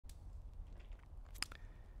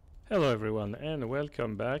Hello everyone and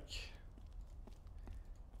welcome back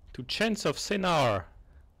to Chance of Senar,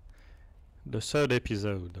 the third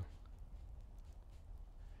episode.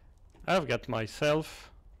 I've got myself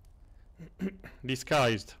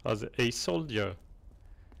disguised as a soldier.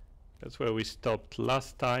 That's where we stopped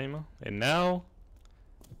last time, and now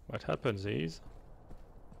what happens is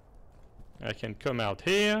I can come out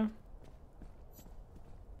here.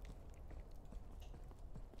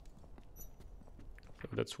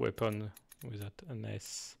 So that's weapon without an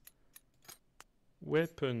S.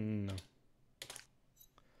 Weapon.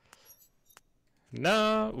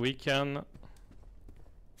 Now we can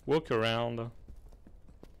walk around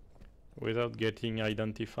without getting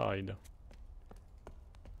identified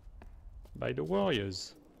by the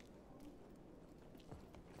warriors.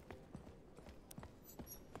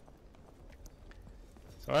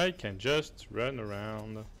 So I can just run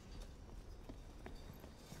around.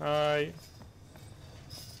 Hi.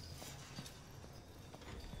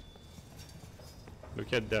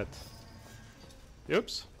 Look at that.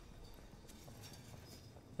 Oops.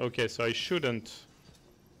 Okay, so I shouldn't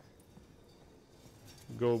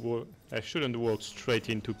walk straight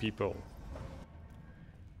into people.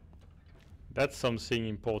 That's something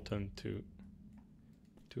important to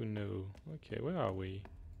know. Okay, where are we?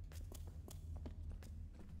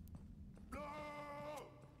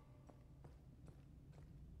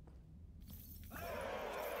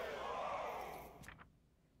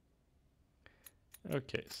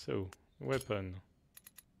 Okay, so weapon.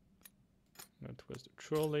 That was the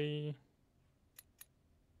trolley.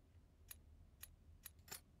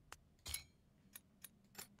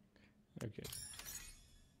 Okay.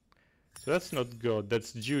 So that's not God,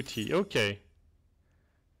 that's duty. Okay.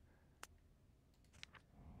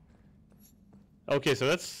 Okay, so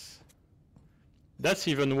that's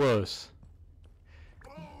even worse.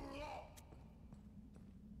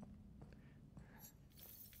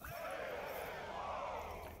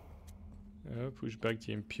 Push back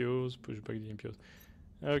the impures, push back the impures.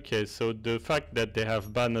 Okay, so the fact that they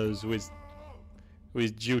have banners with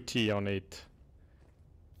duty on it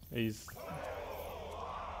is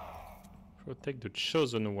protect the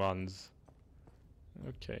chosen ones.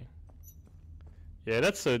 Okay. Yeah,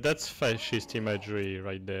 that's fascist imagery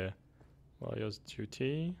right there. Warriors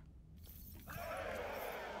duty.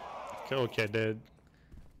 Okay,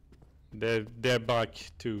 they're back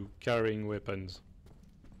to carrying weapons.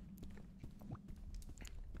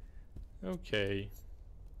 Okay.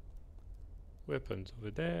 Weapons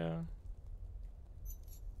over there.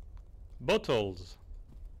 Bottles.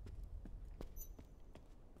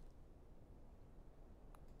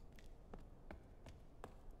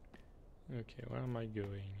 Okay, where am I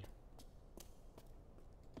going?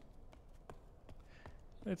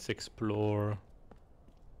 Let's explore.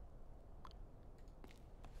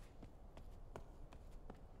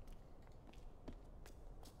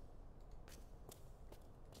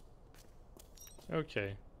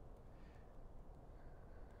 Okay.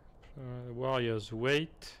 Warriors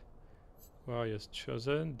wait. Warriors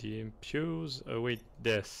chosen. The impures await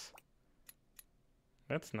death.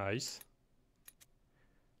 That's nice.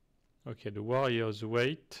 Okay, the warriors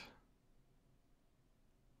wait.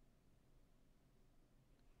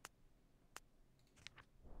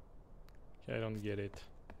 Okay, I don't get it.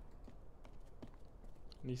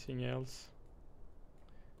 Anything else?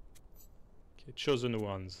 Okay, chosen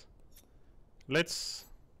ones. Let's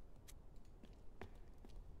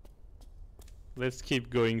keep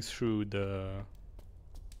going through the...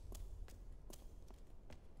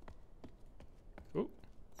 Oh,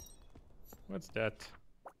 what's that?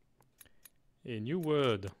 A new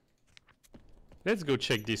word. Let's go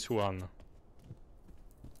check this one.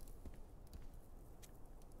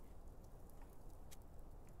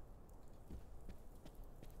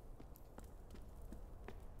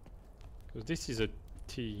 Because this is a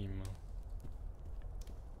team.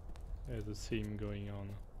 There's a theme going on.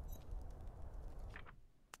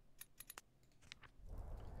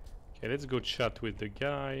 Okay, let's go chat with the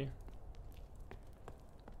guy.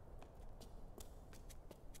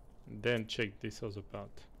 Then check this other part.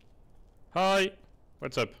 Hi!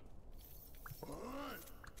 What's up?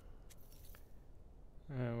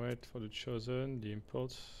 Wait for the chosen, the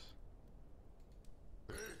imports.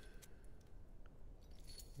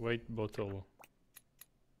 Wait bottle.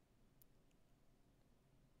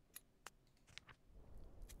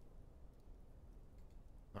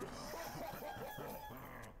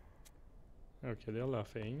 Okay, they're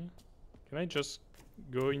laughing. Can I just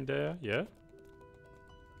go in there? Yeah.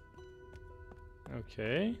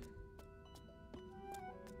 Okay.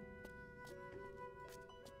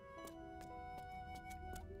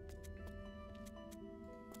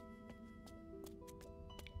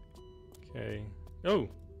 Okay. Oh!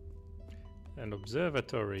 An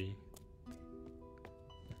observatory.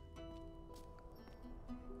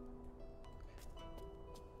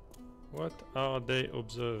 What are they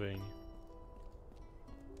observing?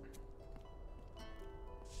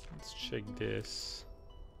 Let's check this.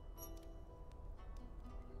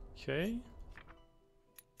 Okay.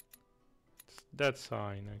 It's that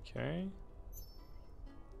sign, okay.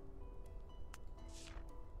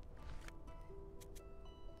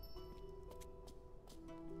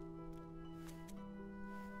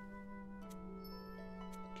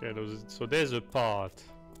 Okay, so there's a part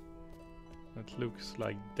that looks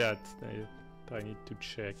like that I need to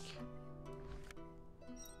check.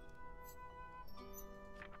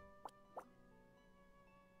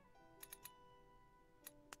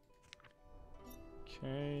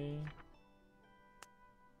 Okay.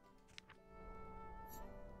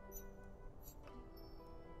 Is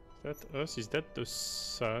that us? Is that the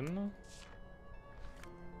sun?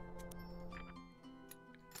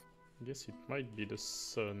 I guess it might be the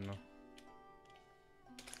sun.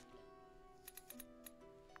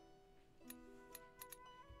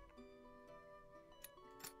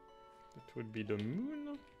 It would be the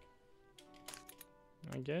moon,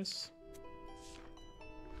 I guess.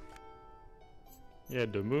 Yeah,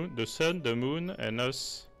 the moon, the sun, the moon, and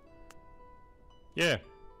us. Yeah,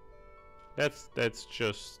 that's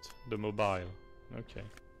just the mobile. Okay.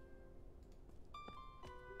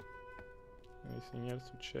 Anything else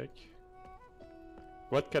to check?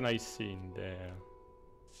 What can I see in there?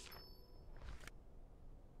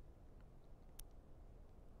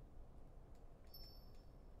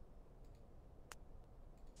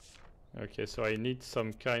 Okay, so I need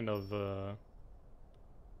some kind of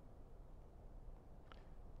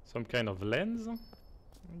lens, I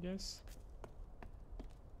guess.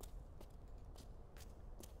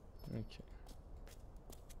 Okay.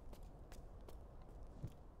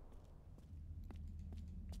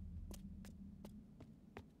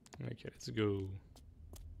 Okay, let's go.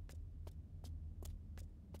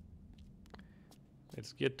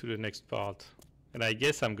 Let's get to the next part. And I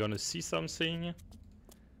guess I'm gonna see something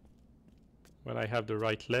when I have the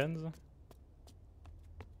right lens.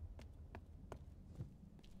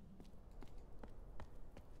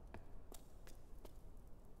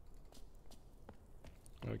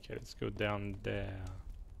 Okay, let's go down there.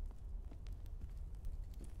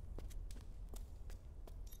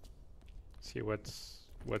 See what's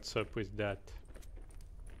up with that.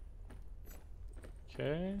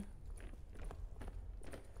 Okay.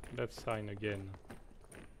 That sign again.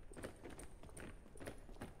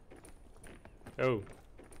 Oh.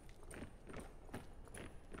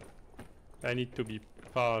 I need to be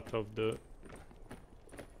part of the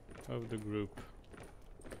group.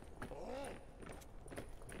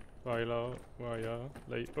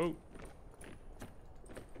 Like, oh.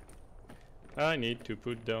 I need to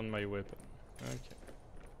put down my weapon. Okay.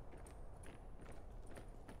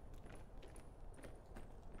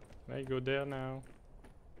 Can I go there now?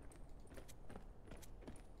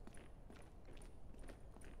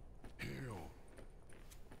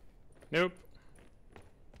 Nope.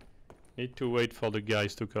 Need to wait for the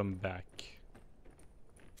guys to come back.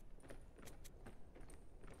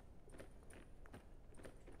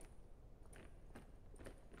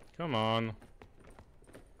 Come on.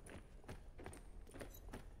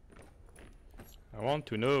 I want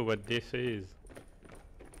to know what this is.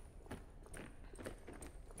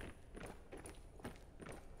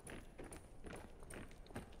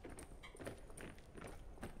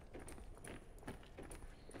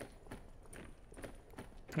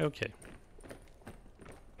 Okay.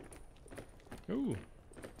 Ooh,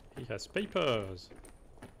 he has papers.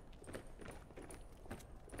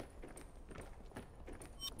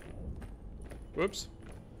 Whoops.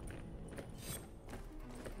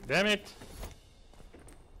 Damn it.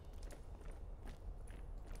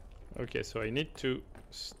 Okay, so I need to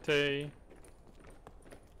stay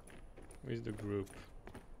with the group.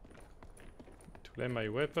 To lay my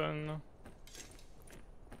weapon.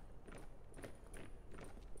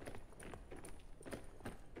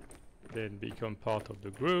 Then become part of the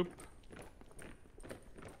group.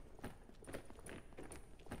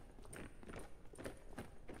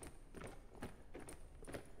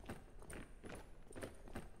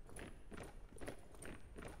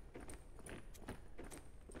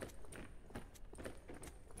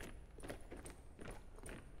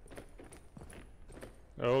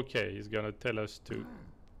 Okay, he's gonna tell us to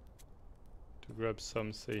grab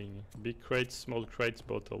something. Big crates, small crates,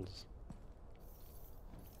 bottles.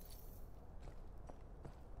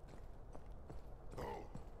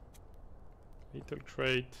 Little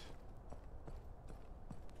crate.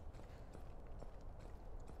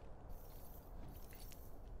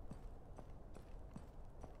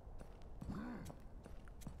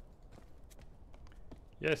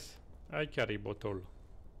 Yes, I carry bottle.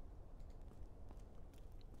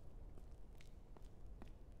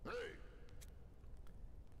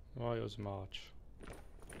 Warriors march.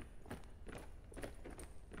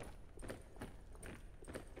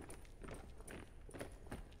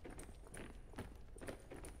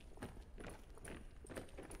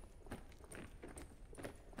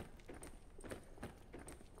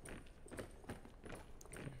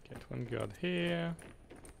 Get one guard here.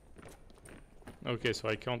 Okay, so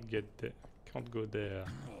I can't get the can't go there.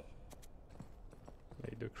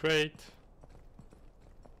 Lay the crate.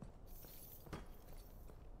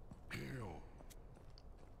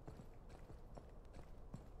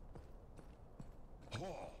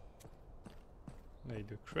 Lay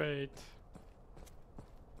the crate.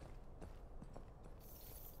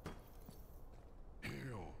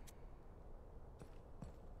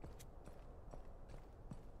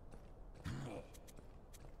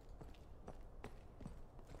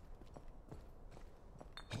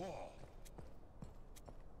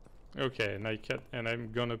 Okay, and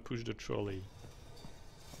I'm gonna push the trolley.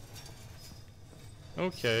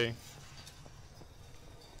 Okay.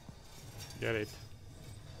 Get it.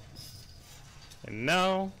 And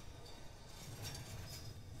now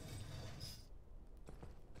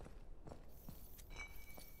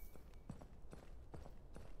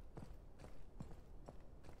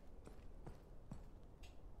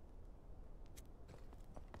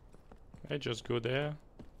I just go there.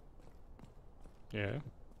 Yeah.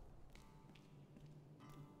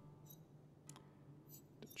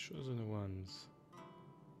 The chosen ones.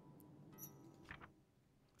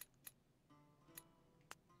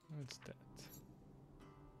 What's that?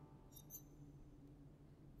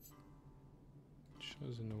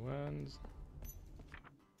 Chosen ones.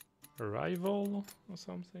 Arrival or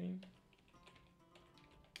something?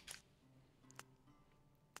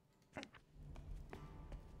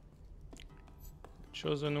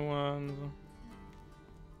 Chosen ones.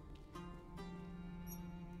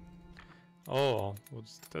 Oh,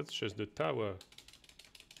 that's just the tower.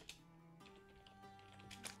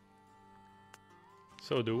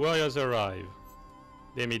 So the warriors arrive.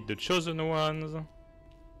 They meet the chosen ones.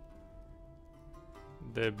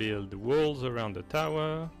 They build walls around the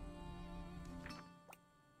tower.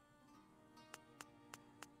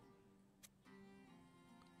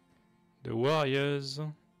 The warriors.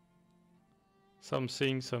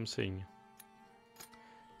 Something. Is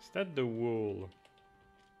that the wall?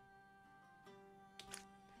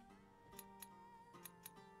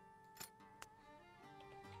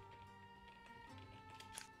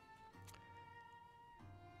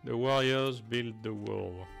 The warriors build the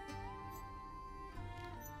wall.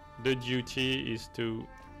 The duty is to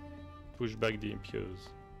push back the impures.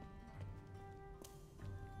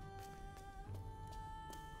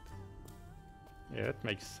 Yeah, that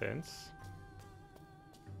makes sense.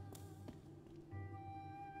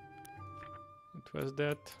 What was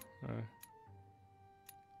that?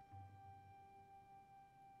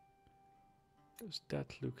 Does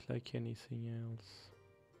that look like anything else?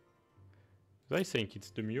 I think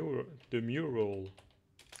it's the mural.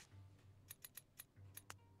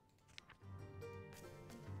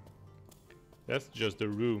 That's just the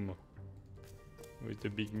room with the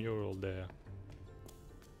big mural there.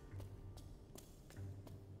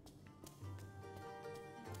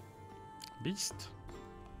 Beast.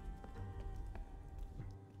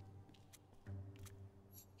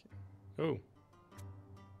 Okay. Oh.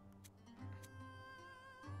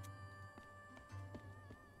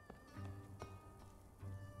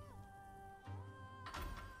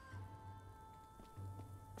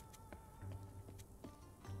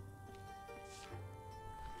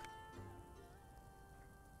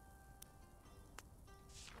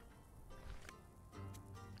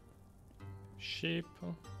 Sheep.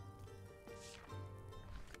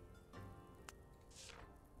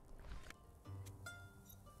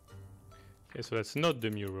 Okay, so that's not the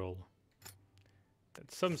mural.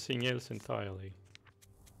 That's something else entirely.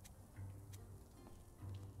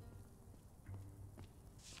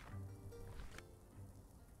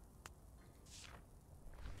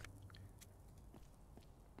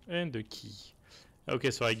 And the key.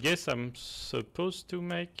 Okay, so I guess I'm supposed to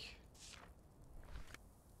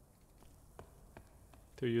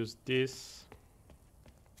use this.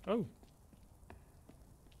 Oh.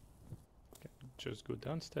 Just go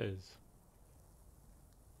downstairs.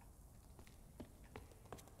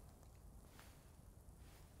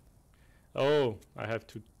 Oh, I have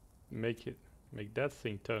to make that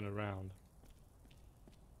thing turn around.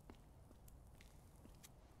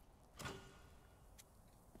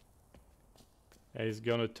 And it's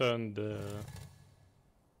gonna turn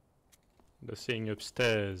The thing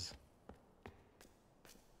upstairs.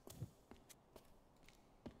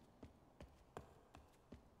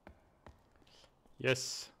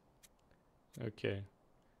 Yes. Okay.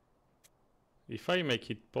 If I make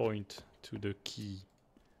it point to the key,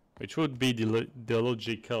 which would be the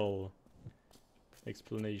logical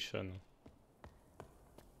explanation.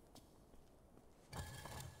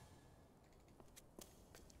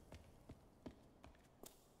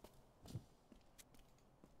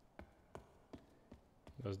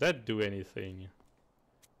 Does that do anything?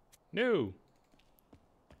 No!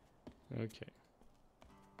 Okay.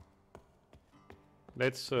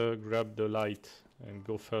 Let's grab the light and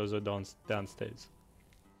go further downstairs.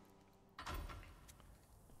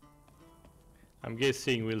 I'm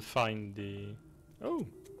guessing we'll find the... Oh!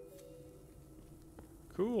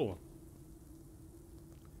 Cool!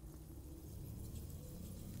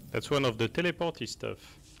 That's one of the teleporty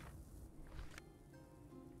stuff.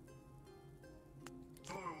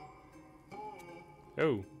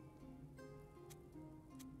 Oh!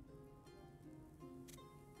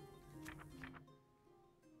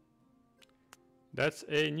 That's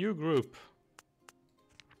a new group.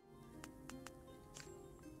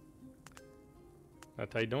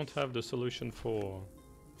 That I don't have the solution for.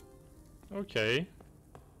 Okay.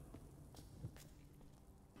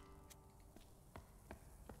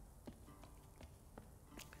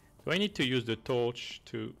 Do I need to use the torch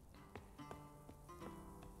to...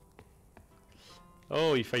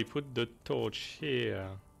 Oh, if I put the torch here...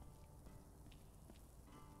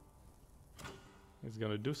 It's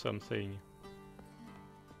gonna do something.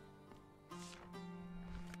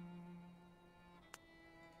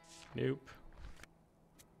 Nope.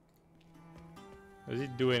 Does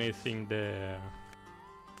it do anything there?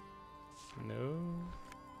 No.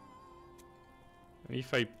 And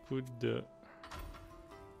if I put the...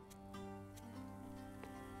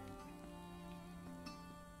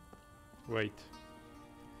 Wait.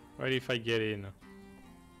 What if I get in?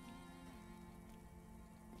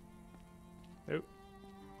 Oh.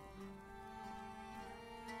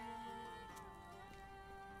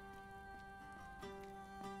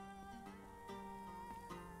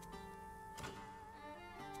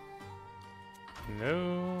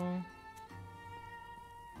 No.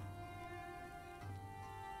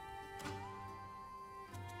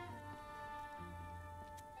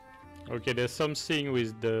 Okay, there's something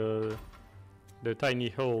with the tiny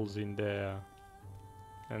holes in there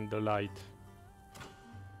and the light.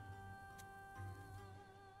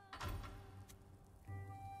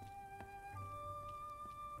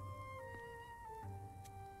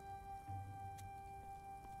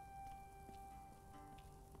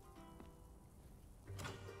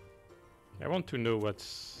 I want to know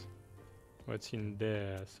what's in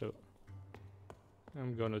there, so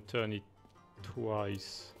I'm gonna turn it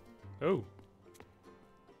twice. Oh.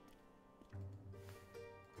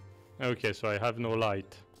 Okay, so I have no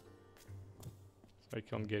light. So I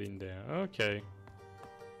can't get in there. Okay.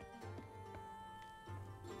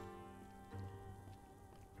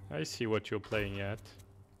 I see what you're playing at.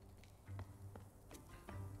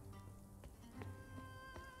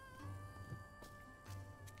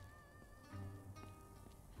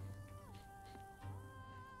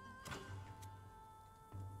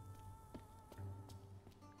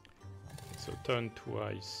 So turn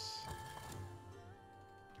twice.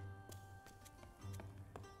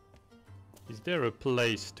 Is there a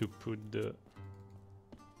place to put the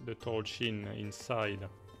torch inside?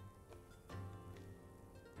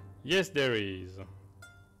 Yes, there is.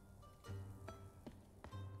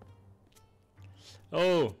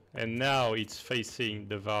 Oh, and now it's facing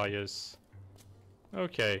the various...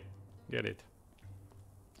 Okay, get it.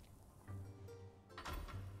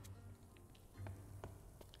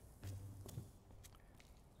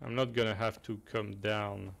 I'm not gonna have to come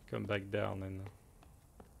back down and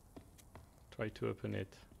try to open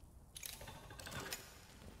it.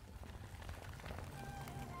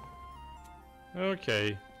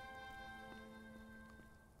 Okay.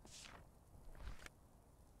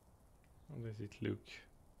 How does it look?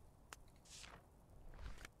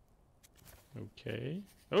 Okay.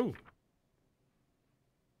 Oh!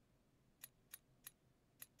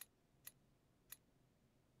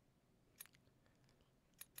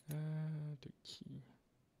 The key.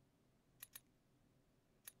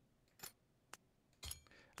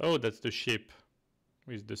 Oh, that's the ship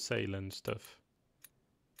with the sail and stuff.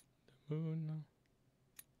 The moon.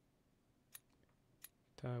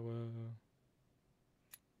 Tower.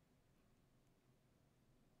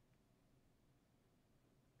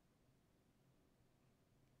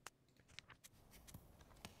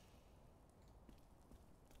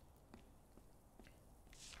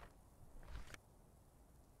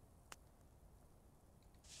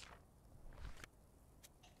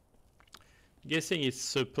 guessing it's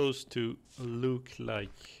supposed to look like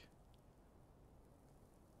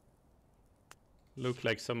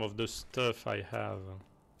some of the stuff I have.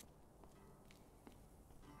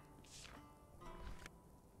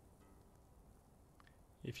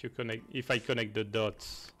 If I connect the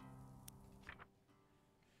dots.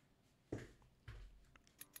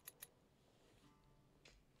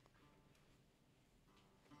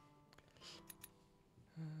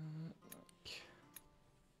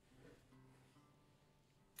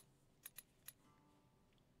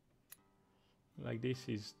 Like this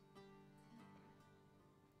is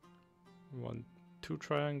 2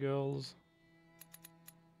 triangles.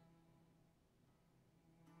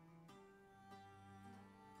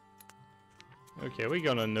 Okay, we're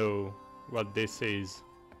gonna know what this is.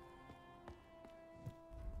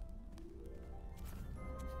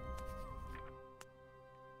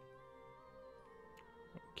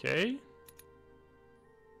 Okay.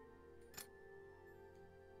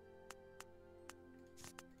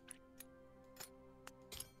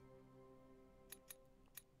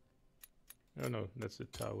 Oh no, that's the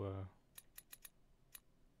tower.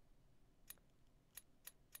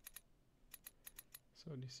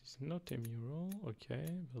 So this is not a mural. Okay,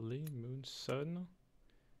 Berlin, moon, sun.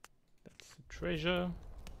 That's the treasure.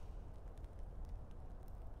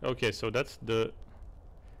 Okay, so that's the...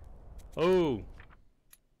 Oh!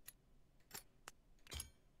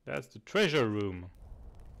 That's the treasure room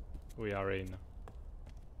we are in.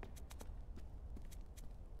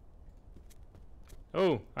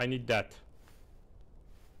 Oh, I need that.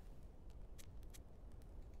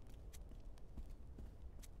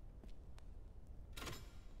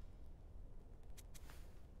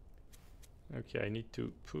 Okay, I need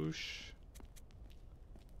to push.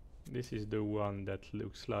 This is the one that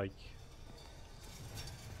looks like...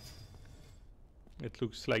 It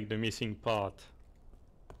looks like the missing part.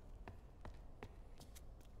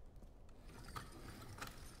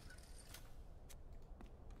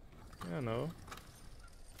 I don't know.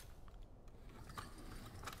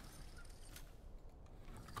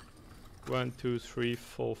 One, two, three,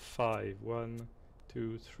 four, five. 1,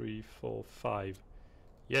 2, 3, 4, 5.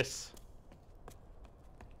 Yes.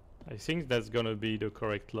 I think that's gonna be the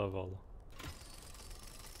correct level.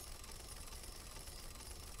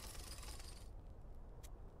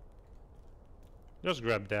 Just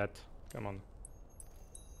grab that. Come on.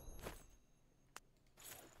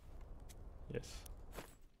 Yes.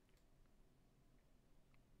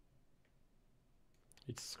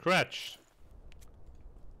 It's scratched.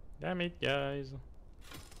 Damn it, guys.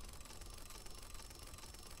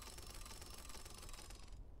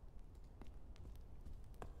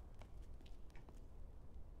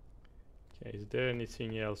 Okay, is there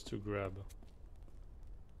anything else to grab?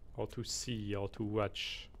 Or to see, or to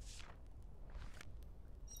watch?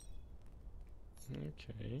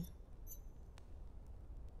 Okay.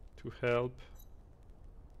 To help.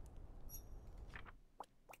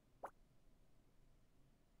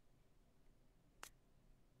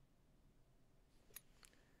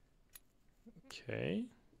 Okay.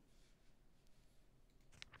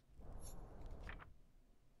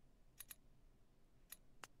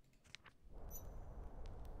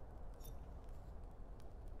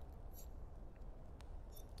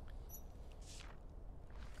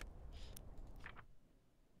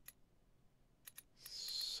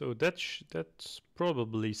 So that's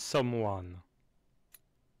probably someone.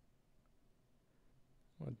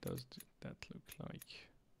 What does that look like?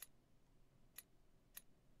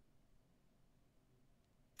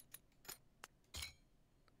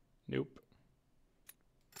 Nope.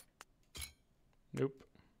 Nope.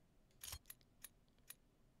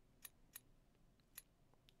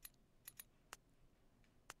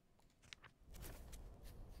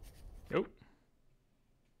 Nope.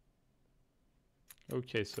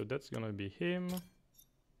 Okay, so that's gonna be him.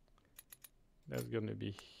 That's gonna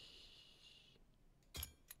be...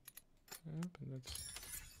 Yep, and that's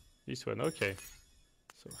this one, okay.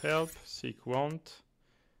 So help, seek, want,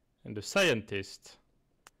 and the scientist.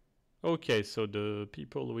 Okay, so the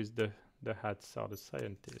people with the hats are the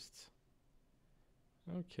scientists.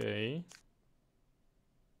 Okay.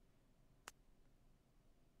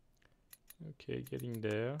 Okay, getting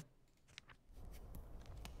there.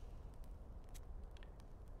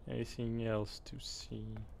 Anything else to see?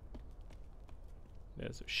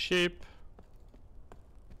 There's a ship.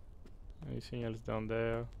 Anything else down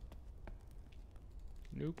there?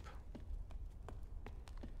 Nope.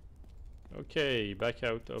 Okay, back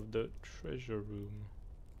out of the treasure room.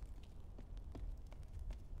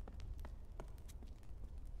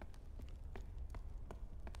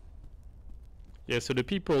 Yeah, so the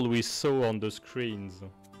people we saw on the screens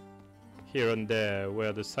here and there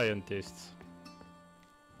were the scientists.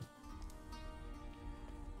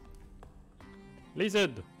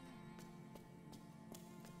 Lizard!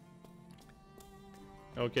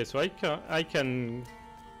 Okay, so I can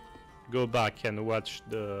go back and watch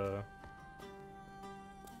the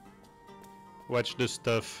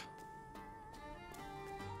stuff.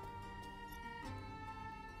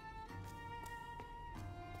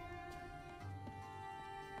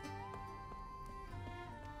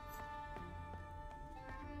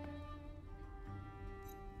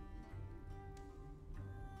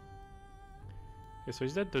 Okay, so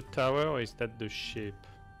is that the tower or is that the ship?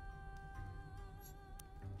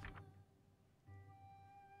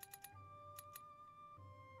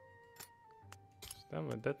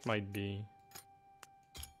 That might be,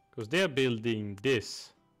 because they are building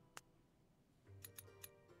this.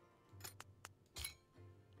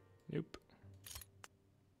 Nope.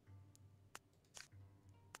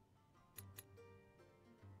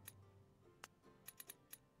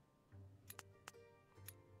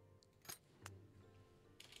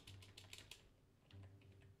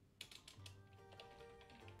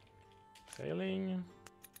 Failing.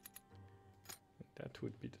 That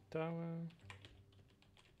would be the tower.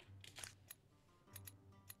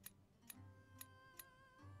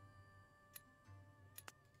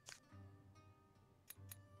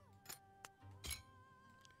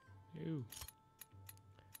 Ew.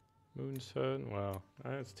 Moon, sun. Well,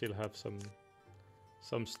 I still have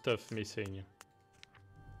some stuff missing.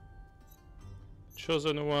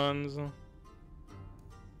 Chosen ones.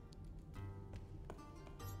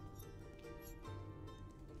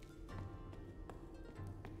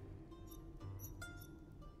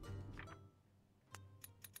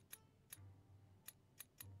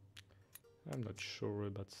 I'm not sure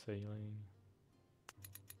about sailing.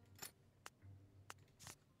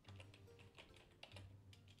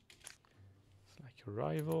 It's like a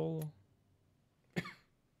rival.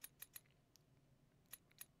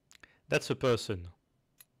 That's a person.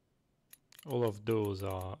 All of those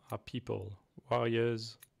are people.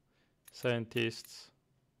 Warriors, scientists.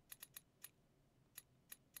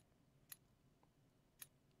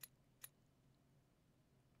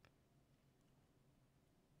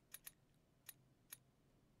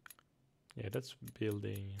 Yeah, that's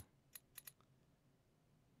building.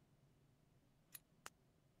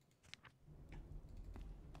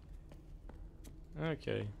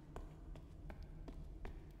 Okay.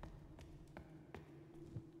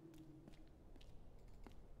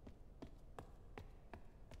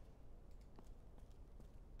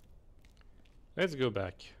 Let's go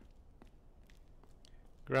back.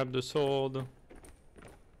 Grab the sword.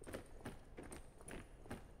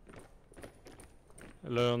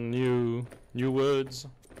 Learn new words.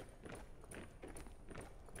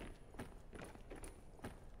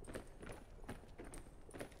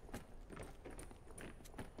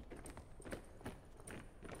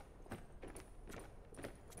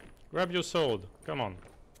 Grab your sword. Come on.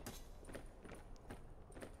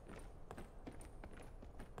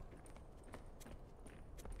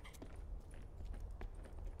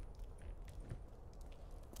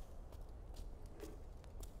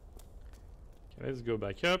 Okay, let's go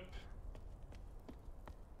back up.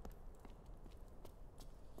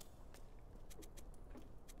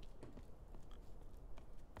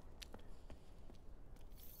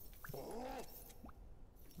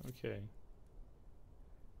 Okay.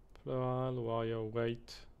 Plural, warrior,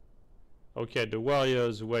 wait. Okay, the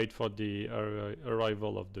warriors wait for the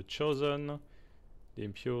arrival of the chosen. The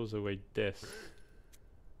impures await death.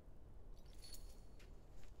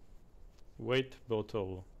 Wait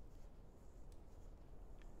bottle.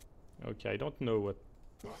 Okay, I don't know what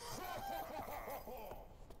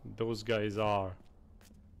those guys are.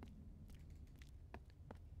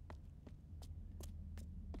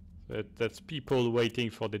 That's people waiting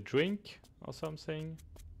for the drink or something.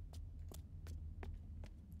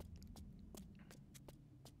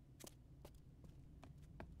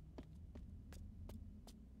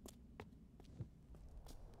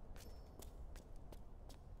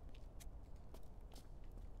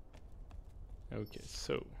 Okay,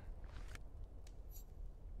 so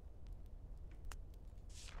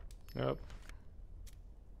up.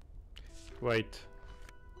 Wait,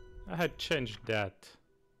 I had changed that.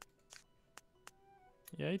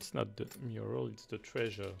 Yeah, it's not the mural, it's the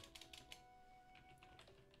treasure.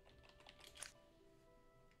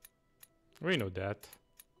 We know that.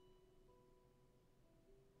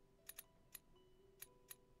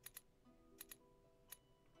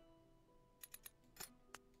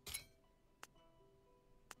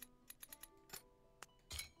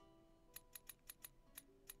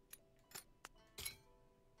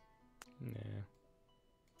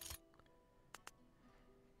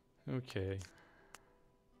 Okay.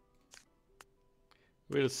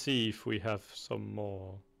 We'll see if we have some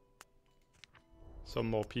more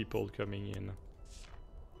people coming in.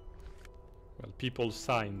 Well, people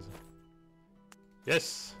signs.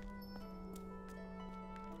 Yes.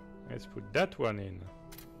 Let's put that one in.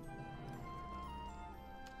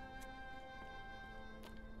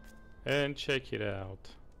 And check it out.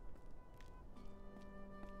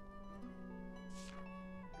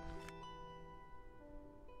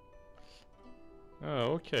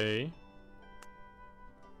 Oh, okay.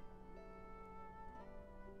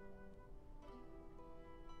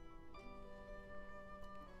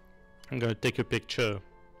 I'm gonna take a picture.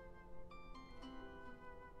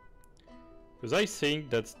 Because I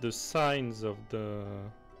think that's the signs of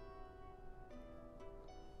the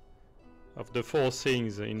four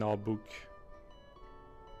things in our book.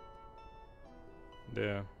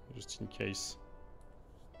 There, just in case.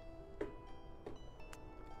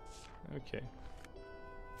 Okay.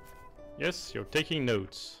 Yes, you're taking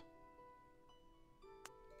notes.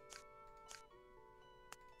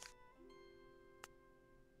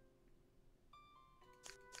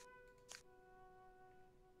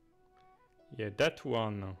 Yeah, that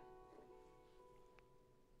one.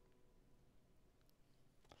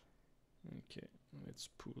 Okay, let's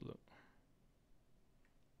pull.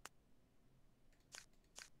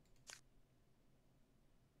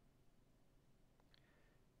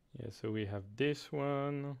 Yeah, so we have this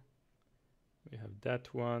one. We have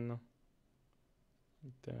that one.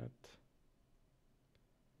 That.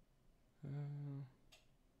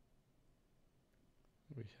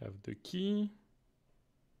 We have the key.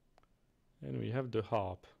 And we have the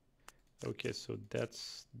harp. Okay, so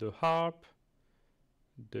that's the harp,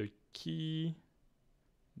 the key,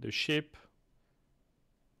 the ship,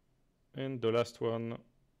 and the last one,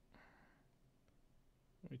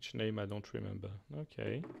 which name I don't remember.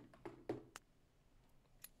 Okay.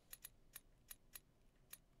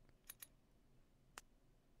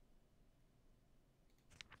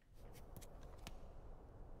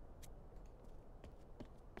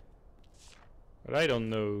 But I don't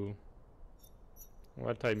know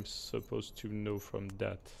what I'm supposed to know from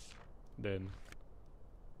that then.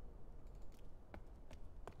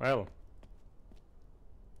 Well.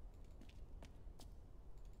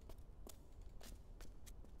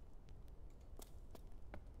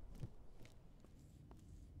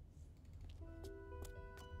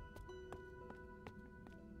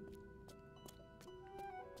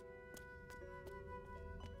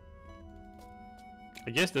 I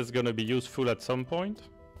guess that's gonna be useful at some point.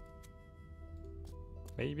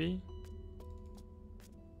 Maybe.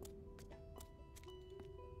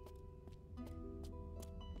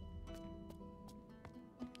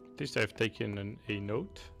 At least I've taken a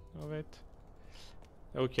note of it.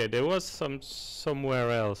 Okay, there was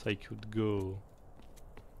somewhere else I could go.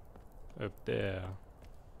 Up there.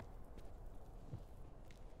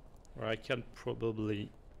 Or I can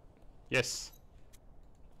probably... Yes!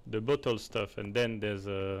 The bottle stuff, and then there's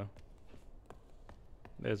a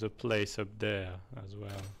place up there as well.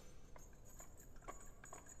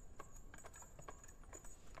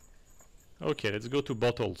 Okay, let's go to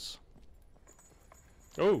bottles.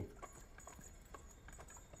 Oh!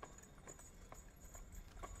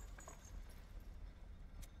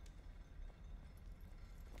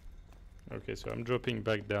 Okay, so I'm dropping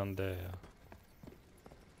back down there.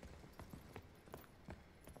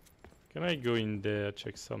 Can I go in there,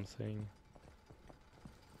 check something?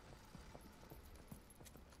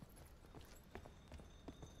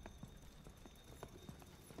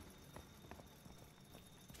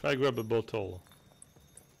 If I grab a bottle.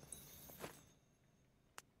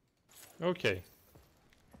 Okay.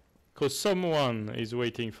 Because someone is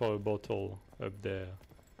waiting for a bottle up there.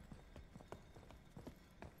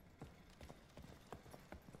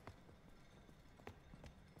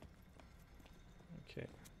 Okay.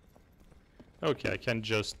 Okay, I can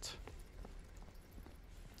just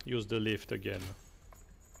use the lift again.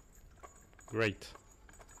 Great.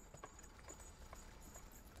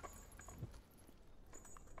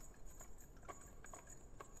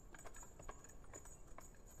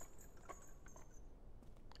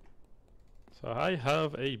 So I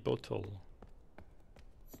have a bottle.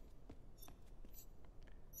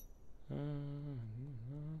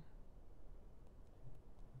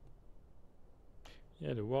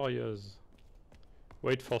 Yeah, the warriors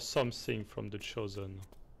wait for something from the chosen.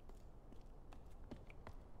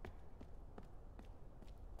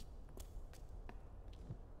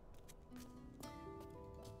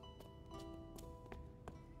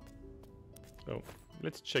 Oh,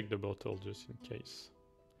 let's check the bottle just in case.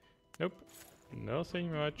 Nope,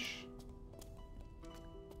 nothing much.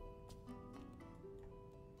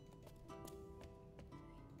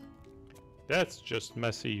 That's just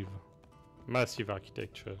massive. Massive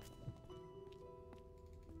architecture.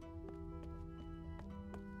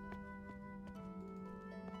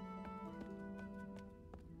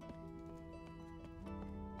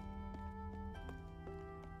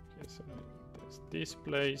 Okay, so there's this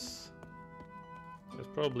place. There's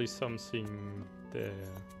probably something there.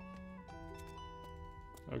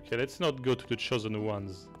 Okay, let's not go to the chosen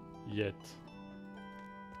ones yet.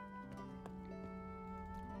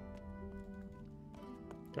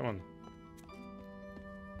 Come on.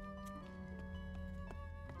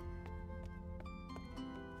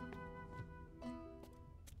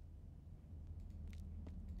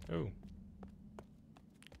 Oh.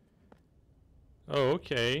 Oh,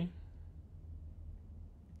 okay.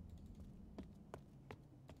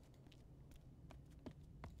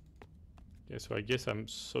 Yeah, so I guess I'm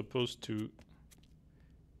supposed to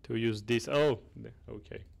use this. Oh,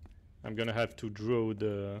 okay. I'm gonna have to draw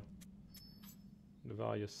the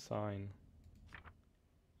various sign.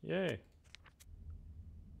 Yeah.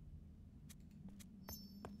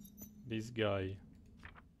 This guy.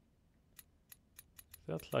 Is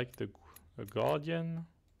that like a guardian?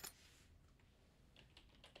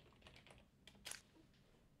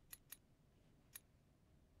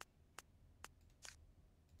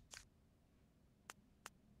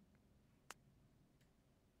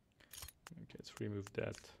 Okay, let's remove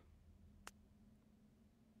that.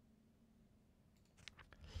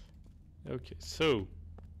 Okay, so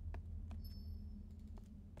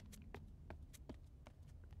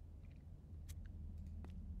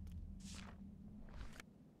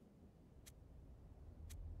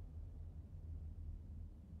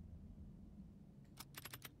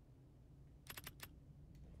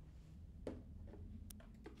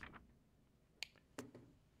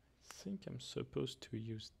I think I'm supposed to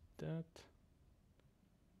use that.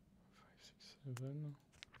 5, 6, 7.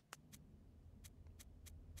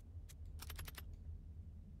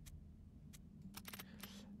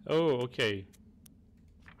 Oh, okay.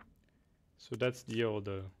 So that's the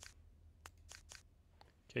order.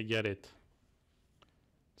 Okay, get it.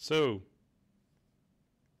 So,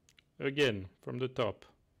 again, from the top.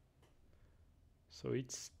 So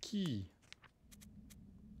it's key.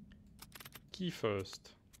 Key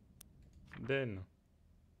first. Then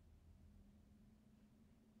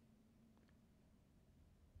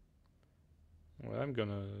well, I'm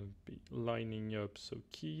gonna be lining up. So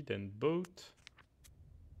key, then boat.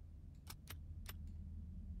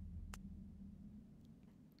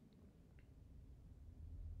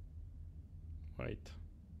 Right.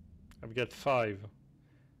 I've got 5.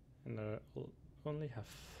 And I'll only have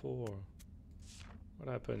 4. What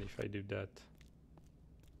happens if I do that?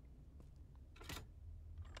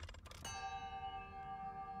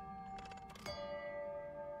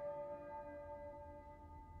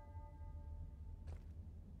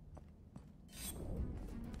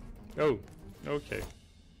 Oh, okay.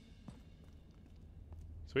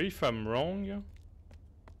 So if I'm wrong,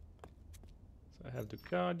 so I have the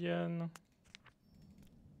guardian.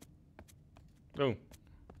 Oh,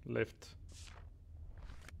 left.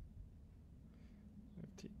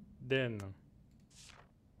 Then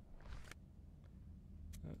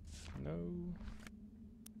no.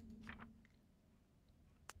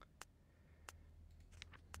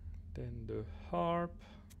 Then the harp.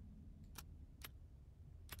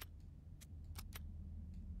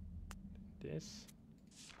 This.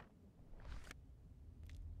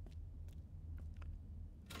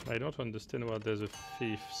 I don't understand why there's a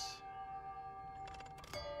 5th.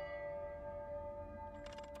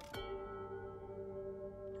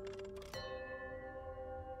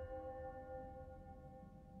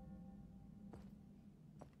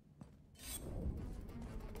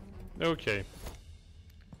 Okay.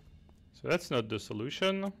 So that's not the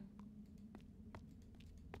solution.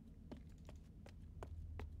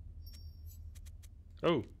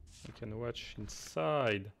 Oh, I can watch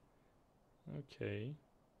inside. Okay.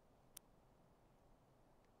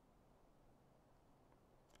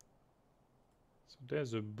 So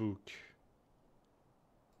there's a book.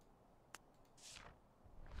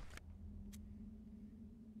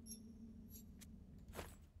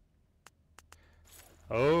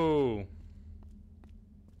 Oh.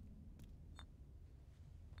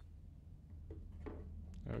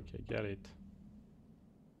 Okay, got it.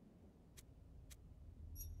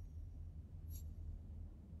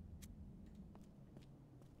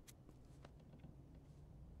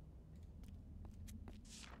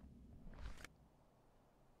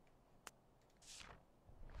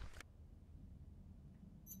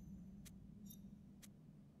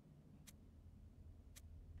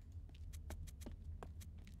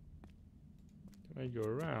 Can I go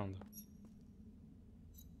around?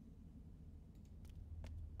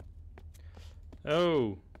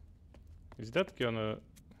 Oh, is that gonna...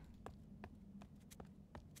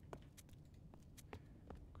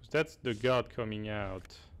 Because that's the guard coming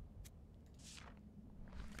out.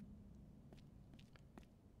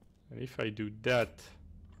 And if I do that...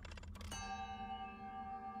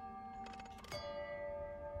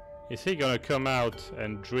 Is he gonna come out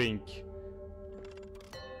and drink?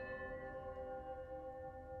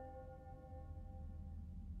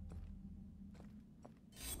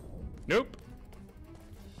 Nope.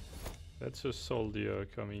 That's a soldier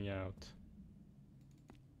coming out.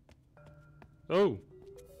 Oh!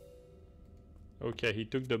 Okay, he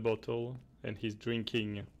took the bottle and he's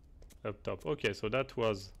drinking up top. Okay, so that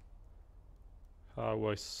was how I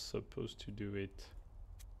was supposed to do it.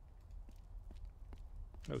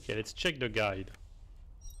 Okay, let's check the guide.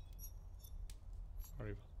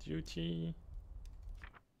 Arrival duty.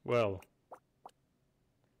 Well.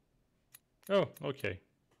 Oh, okay.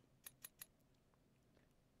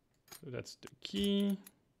 So that's the key.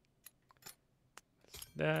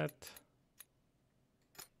 That's that.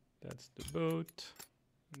 That's the boat.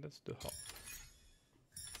 And that's the hull.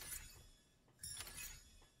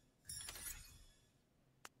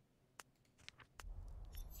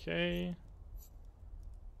 Okay.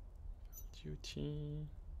 Duty.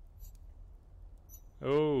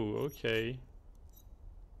 Oh, okay.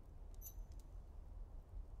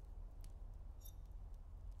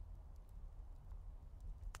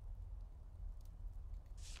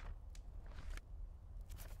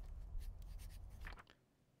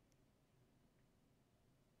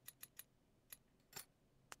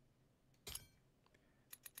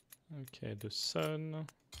 Okay, the sun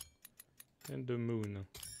and the moon.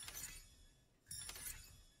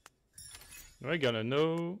 Am I gonna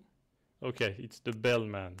know? Okay, it's the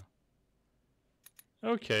bellman.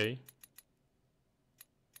 Okay.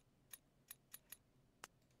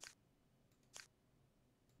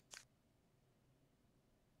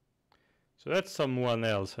 So that's someone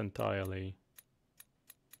else entirely.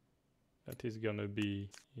 That is gonna be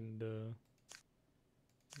in the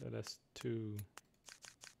last two.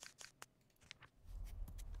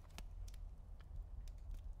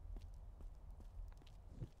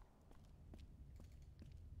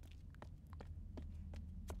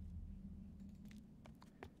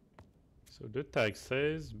 So the tag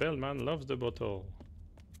says, Bellman loves the bottle.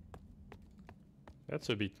 That's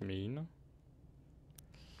a bit mean.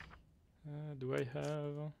 Do I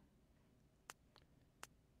have...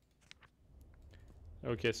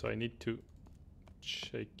 Okay, so I need to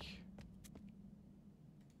check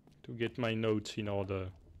to get my notes in order.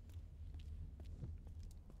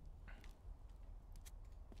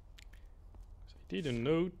 So I didn't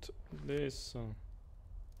note this.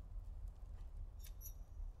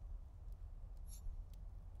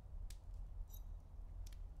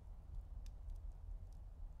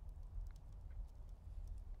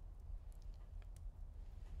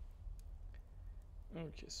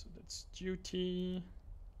 Okay, so that's duty.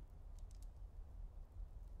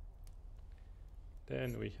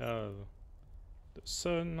 Then we have the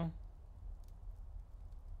sun.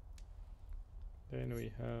 Then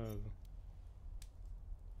we have,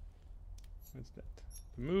 what's that?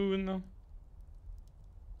 The moon.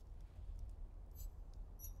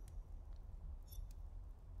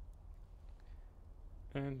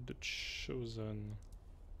 And the chosen.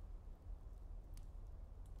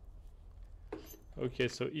 Okay,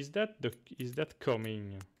 so is that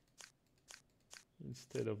coming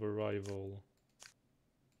instead of arrival?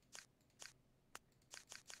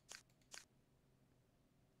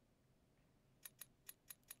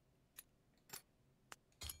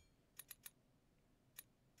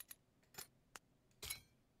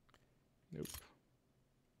 Nope.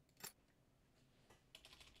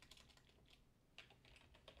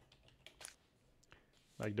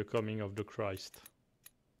 Like the coming of the Christ.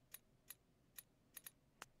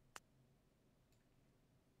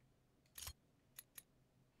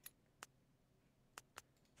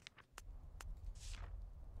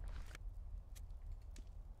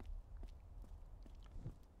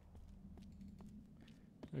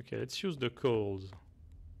 Okay, let's use the coals.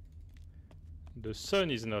 The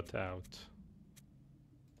sun is not out.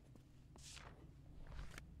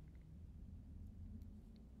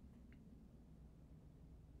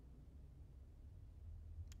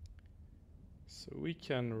 So we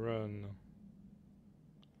can run.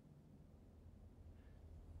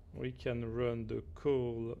 We can run the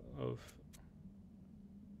coal of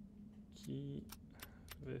key,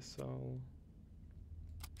 vessel,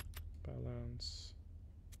 balance,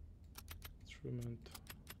 instrument,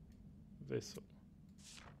 vessel.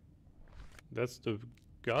 That's the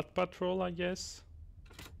guard patrol, I guess.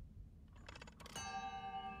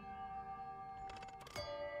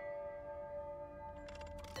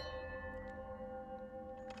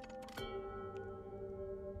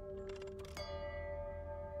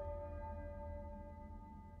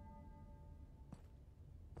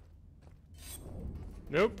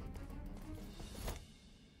 Nope.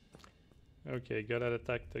 Okay, got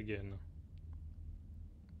attacked again.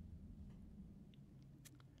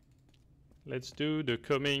 Let's do the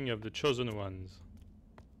coming of the chosen ones.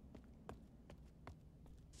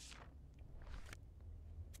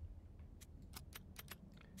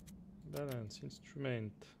 Balance,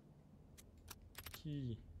 instrument,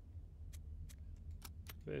 key,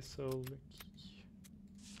 vessel, key.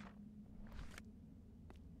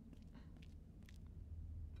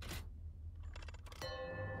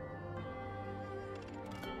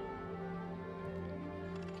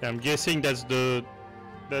 Okay, I'm guessing that's the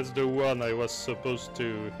one I was supposed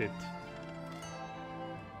to hit.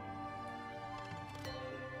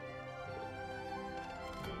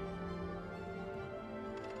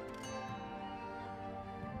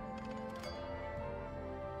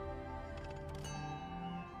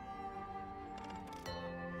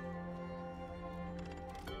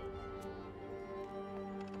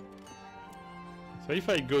 So if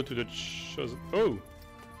I go to the chosen... Oh!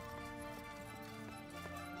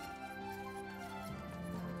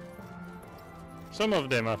 Some of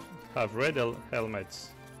them have red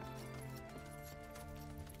helmets.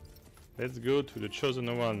 Let's go to the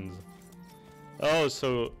chosen ones. Oh,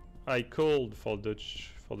 so I called for the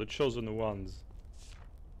chosen ones.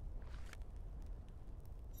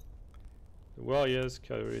 The warriors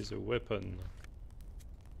carries a weapon.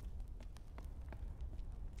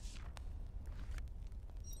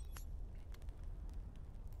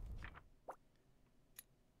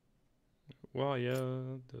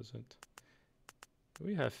 Warrior doesn't. Do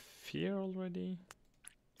we have fear already?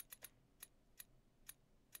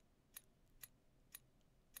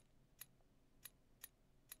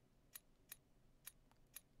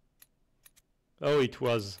 Oh, it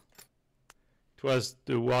was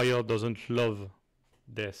the warrior doesn't love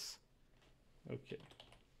death. Okay.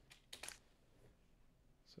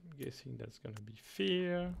 So I'm guessing that's gonna be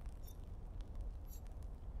fear.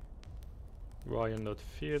 Warrior not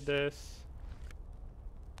fear death.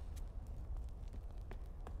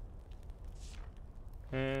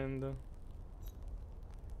 And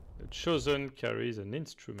the chosen carries an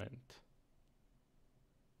instrument.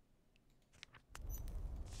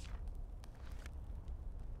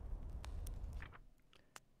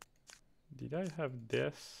 Did I have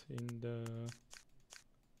death in the...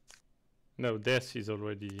 No, death is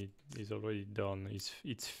already done.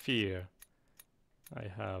 It's fear I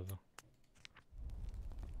have.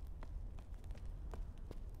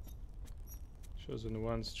 Chosen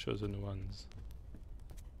ones, chosen ones.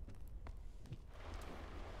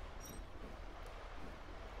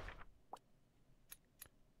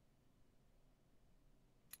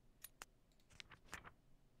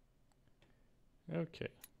 Okay.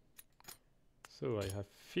 So I have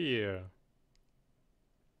fear.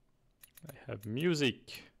 I have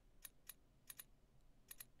music.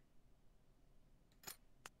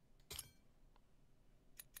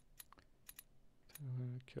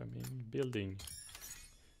 Coming, building.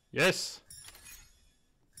 Yes!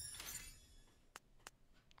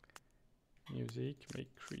 Music,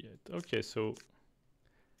 make, create. Okay, so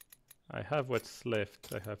I have what's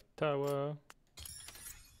left. I have tower.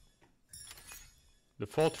 The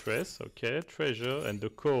fortress, okay, treasure, and the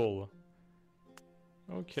coal.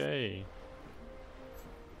 Okay.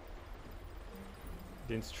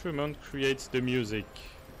 The instrument creates the music.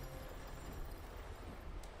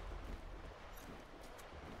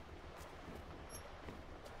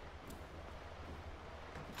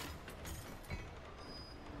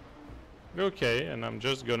 Okay, and I'm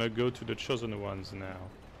just gonna go to the chosen ones now.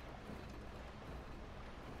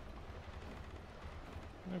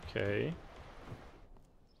 Okay.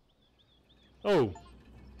 Oh!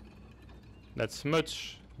 That's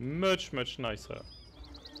much nicer.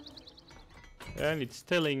 And it's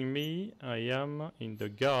telling me I am in the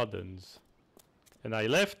gardens. And I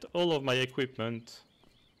left all of my equipment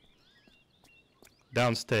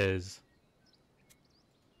downstairs.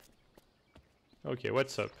 Okay,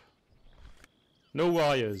 what's up? No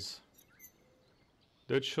warriors.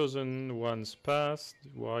 The chosen ones pass,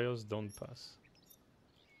 the warriors don't pass.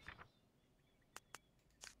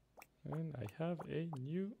 And I have a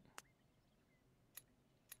new...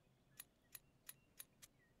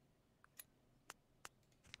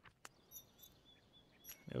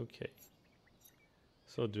 Okay.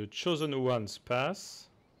 So the chosen ones pass.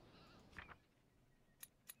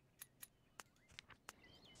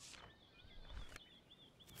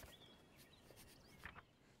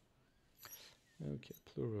 Okay,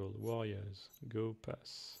 plural, warriors, go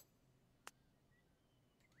pass.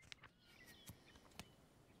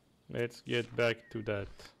 Let's get back to that.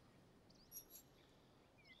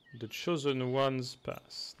 The chosen ones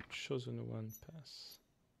pass. The chosen one pass.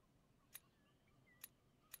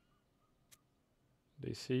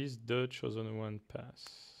 This is the chosen one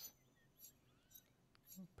pass.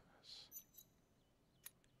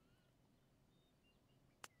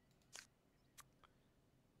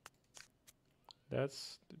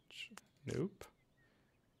 That's the nope.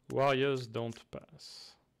 Warriors don't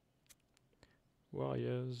pass.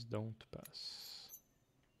 Warriors don't pass.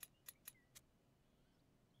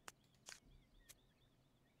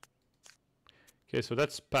 Okay, so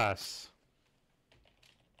that's pass.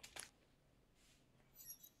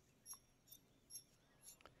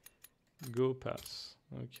 Go pass.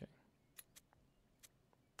 Okay.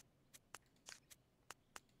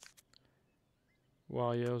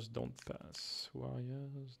 Warriors don't pass.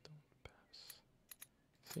 Warriors don't pass.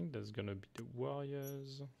 I think that's gonna be the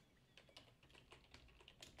warriors.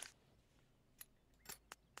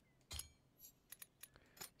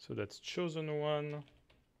 So that's chosen one.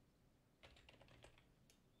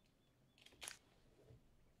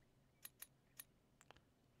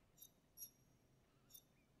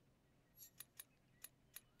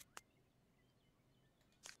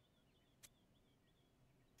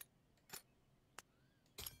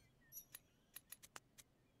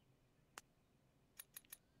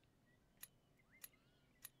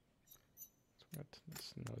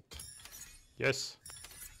 That's not. Yes.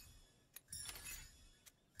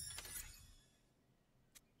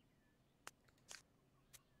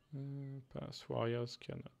 Pass warriors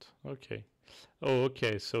cannot. Okay. Oh,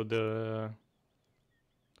 okay. So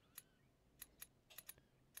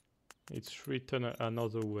it's written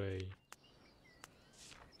another way.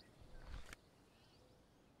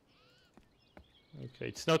 Okay,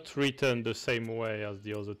 it's not written the same way as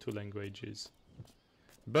the other two languages.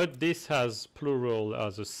 But this has plural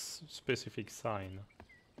as a specific sign.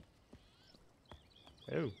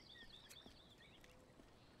 Oh.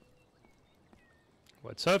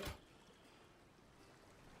 What's up?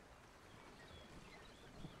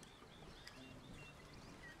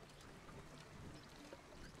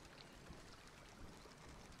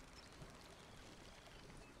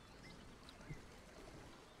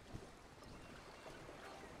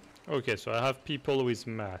 Okay, so I have people with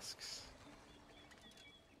masks.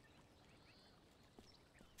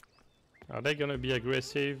 Are they gonna be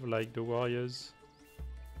aggressive like the warriors?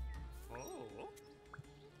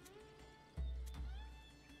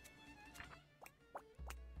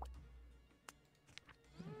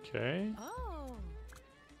 Okay. Oh.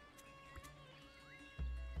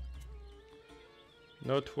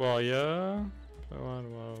 Not warrior.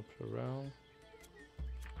 Plural.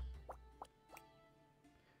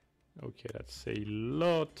 Okay, that's a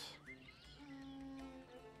lot.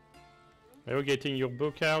 Are you getting your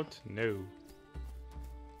book out? No.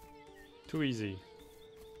 Too easy.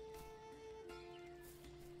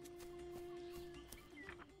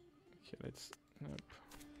 Okay, let's... Nope.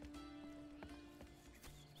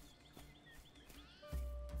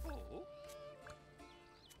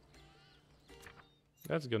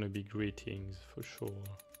 That's gonna be greetings, for sure.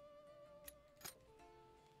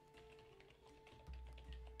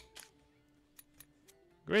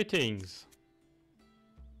 Greetings!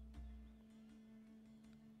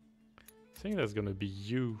 I think that's gonna be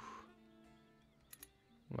you.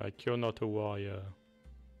 Like, you're not a warrior.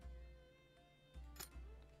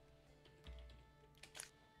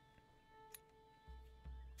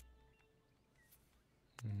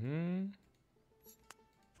 Mm-hmm.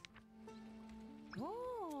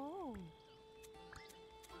 Oh.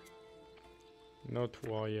 Not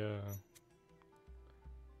warrior.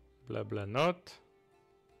 Blah blah not.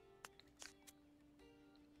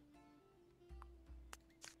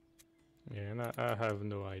 Yeah, and I have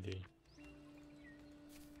no idea.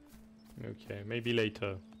 Okay, maybe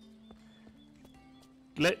later.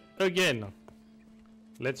 Again.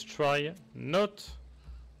 Let's try not.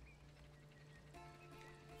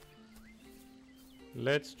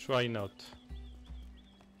 Let's try not.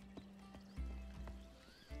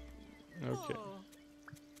 Okay. Oh.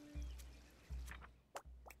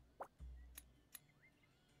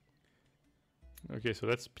 Okay, so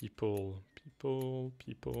that's people. People,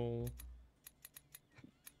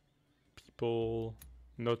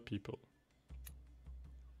 not people.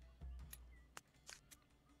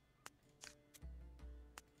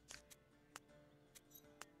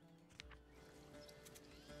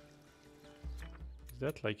 Is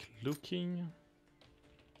that like looking?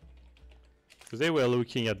 Because they were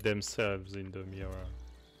looking at themselves in the mirror.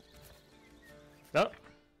 Ah!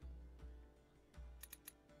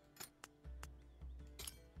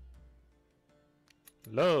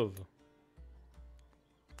 Love.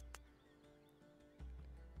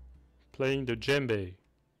 playing the djembe.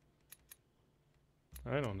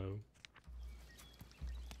 I don't know.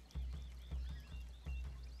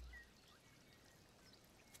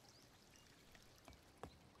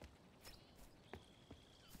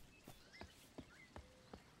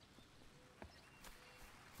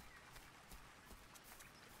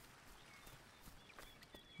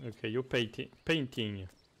 Okay, you're painting.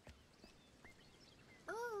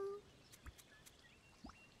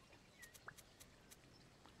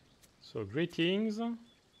 So greetings.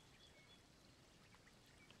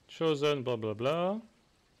 Chosen blah blah blah.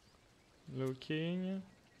 Looking.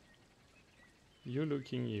 You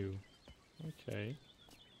looking you. Okay.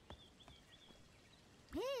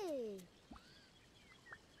 Hey.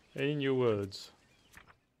 Any new words?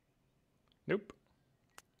 Nope.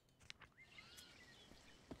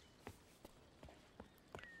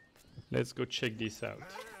 Let's go check this out.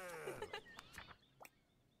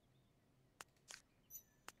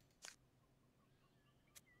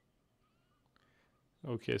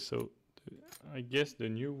 Okay, so I guess the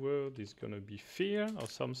new word is gonna be fear or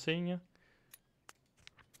something.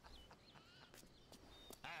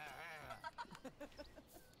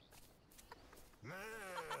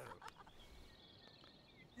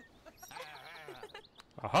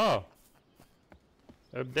 Aha!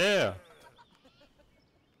 Up there!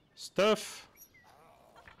 Stuff!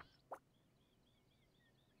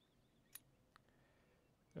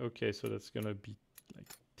 Okay, so that's gonna be like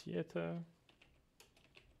theater.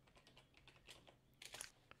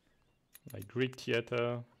 Like Greek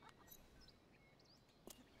theater.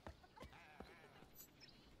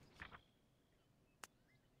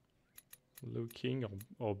 Looking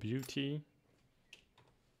or beauty.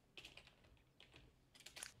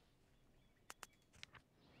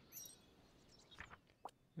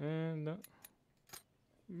 And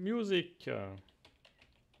music.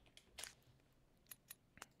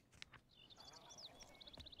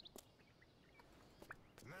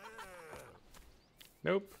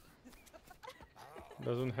 Nope.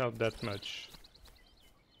 Doesn't help that much.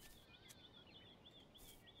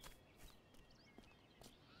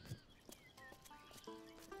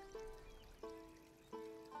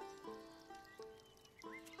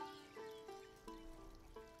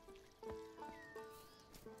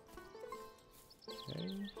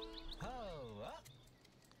 Okay.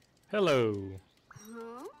 Hello.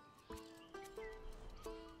 Huh?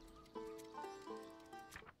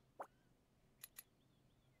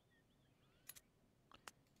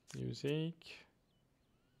 Music.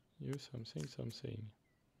 Use something.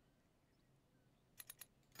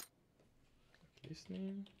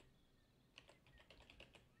 Listening.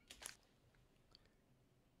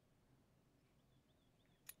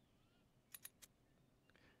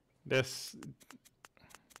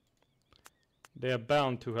 They're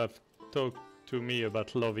bound to have talked to me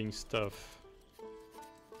about loving stuff.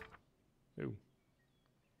 Ooh.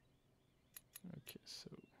 Okay, so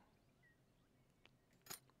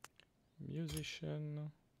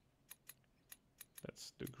musician.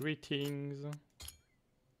 That's the greetings.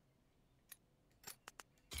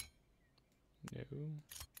 No.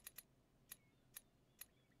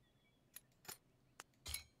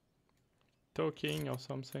 Talking or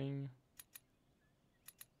something.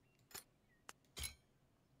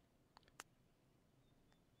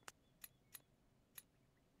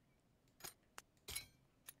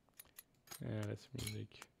 Yeah, that's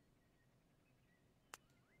music.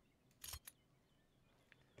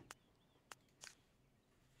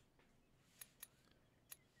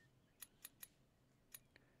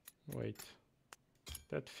 Wait.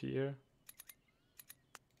 That fear.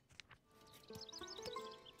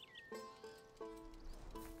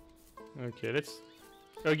 Okay, let's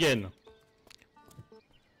again.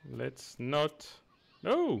 Let's not.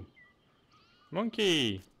 No!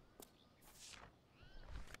 Monkey!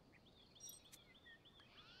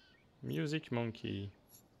 Music monkey.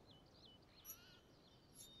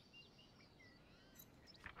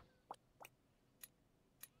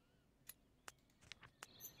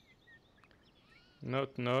 Not.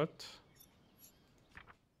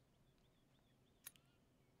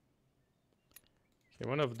 Okay,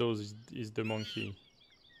 one of those is the monkey.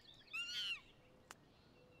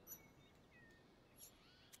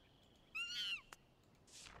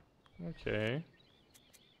 Okay.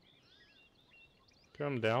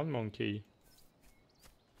 Calm down, monkey.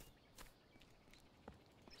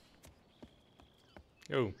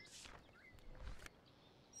 Oh.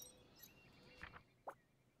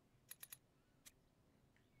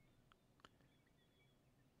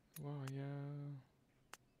 Wow, yeah.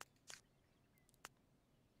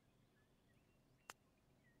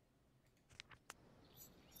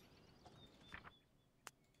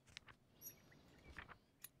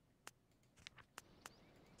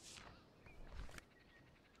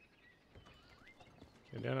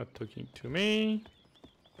 They're not talking to me.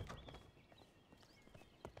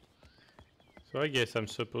 So I guess I'm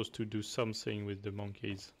supposed to do something with the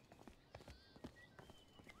monkeys.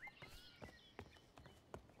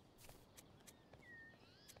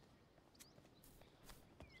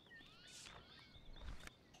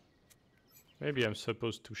 Maybe I'm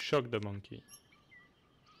supposed to shock the monkey.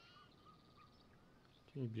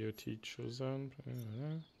 Beauty chosen.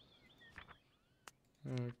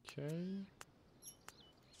 Okay.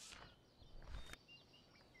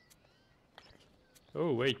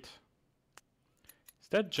 Oh, wait. Is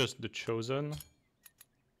that just the chosen?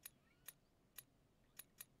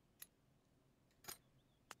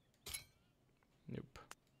 Nope.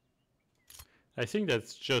 I think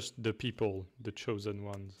that's just the people, the chosen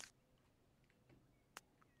ones.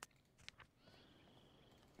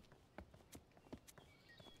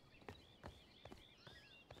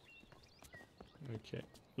 Okay,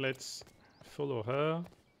 let's follow her.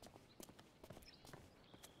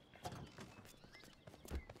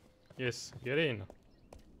 Yes, get in.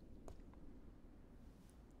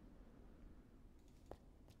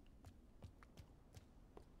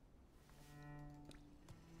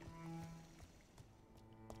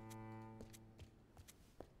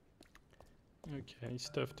 Okay,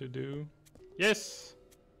 stuff to do. Yes!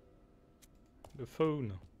 The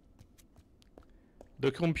phone.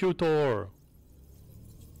 The computer.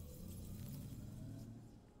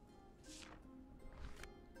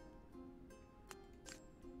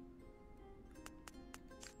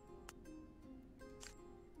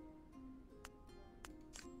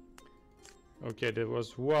 Okay, there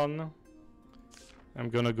was one. I'm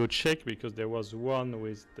gonna go check because there was one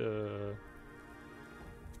with the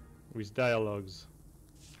dialogues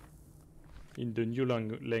in the new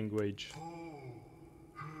language.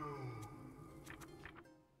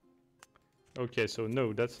 Okay, so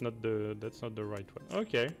no, that's not the right one.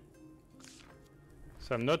 Okay.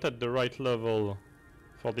 So I'm not at the right level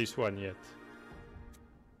for this one yet.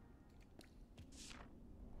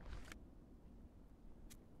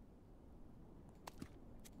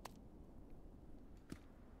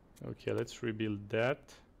 Okay, let's rebuild that.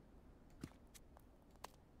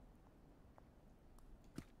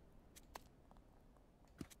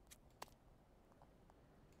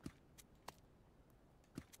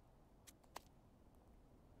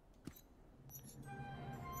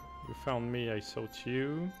 You found me, I sought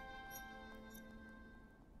you.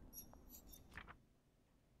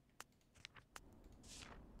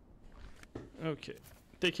 Okay,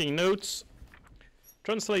 taking notes.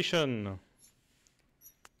 Translation.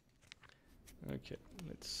 Okay,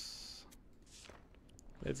 let's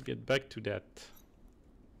get back to that.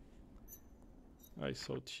 I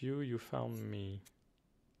sought you, you found me.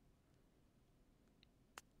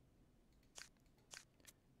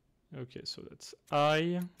 Okay, so that's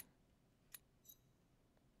I,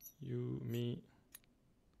 you, me.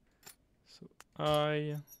 So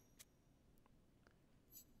I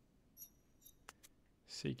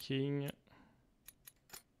seeking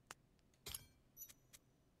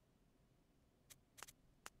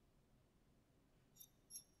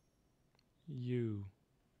you.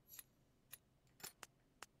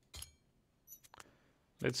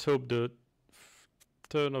 Let's hope the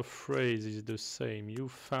turn of phrase is the same. You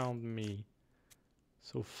found me.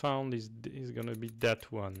 So found is gonna be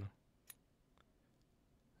that one.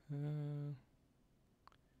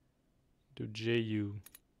 The JU.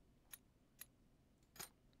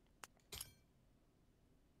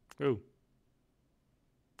 Oh.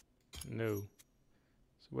 No.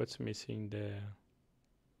 So what's missing there?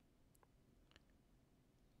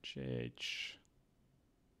 JH.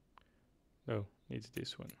 No, it's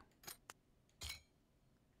this one.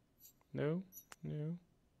 No, no.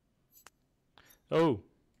 Oh.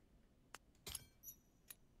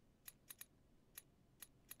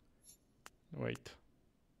 Wait.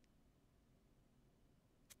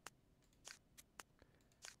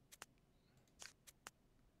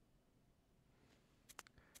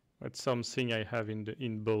 That's something I have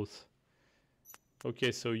in both.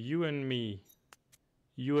 Okay, so you and me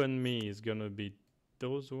is gonna be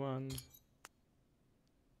those ones.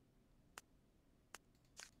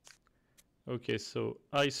 Okay, so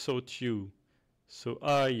I sought you. So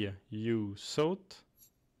I, you sought.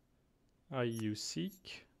 I, you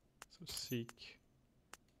seek. So seek.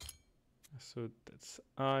 So that's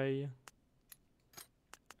I.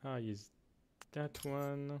 I is that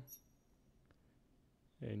one.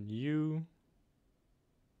 And you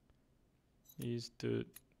is the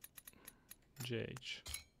JH.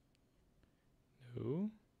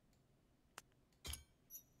 No.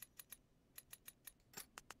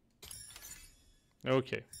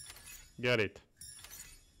 Okay, got it.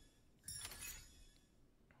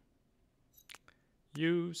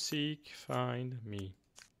 You seek, find me.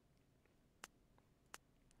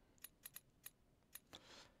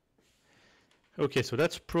 Okay, so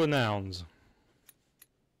that's pronouns.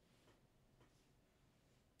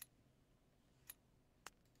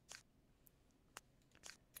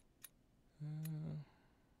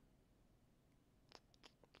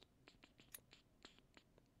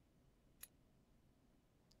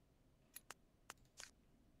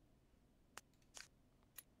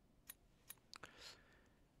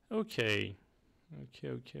 Okay.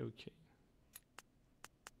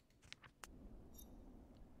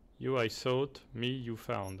 You I sought, me you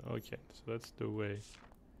found. Okay, so that's the way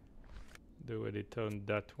they turned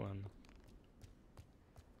that one.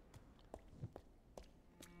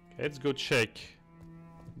 Okay, let's go check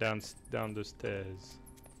down the stairs.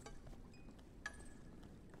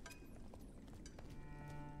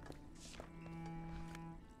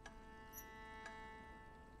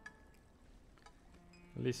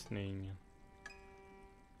 Listening.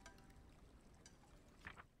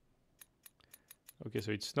 Okay,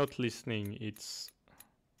 so it's not listening, it's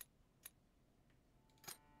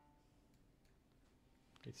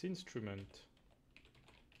instrument.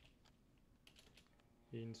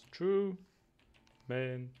 Instrumento.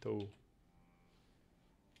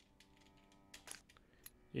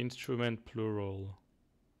 Instrument plural.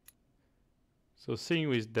 So things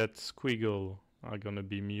with that squiggle are gonna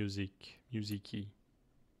be musicy.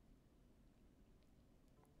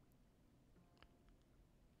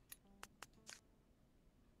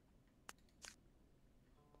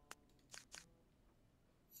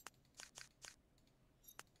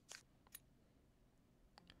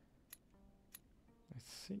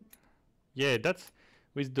 Let's see. Yeah, that's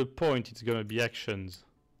with the point. It's gonna be actions.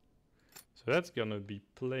 So that's gonna be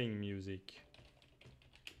playing music.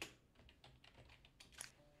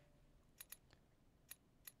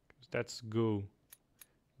 That's go.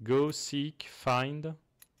 Go, seek, find.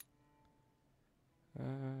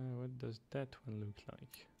 What does that one look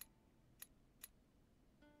like?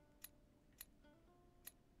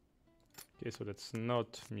 Okay, so that's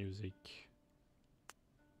not music.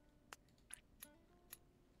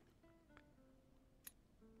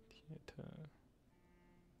 Theater.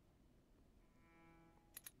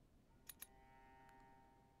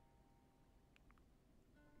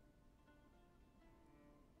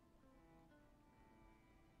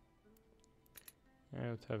 I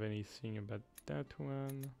don't have anything about that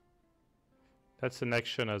one. That's an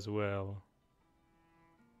action as well.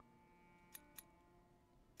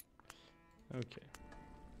 Okay.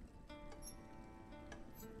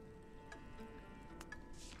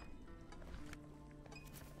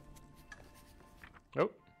 Oh.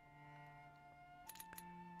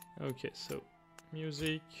 Okay, so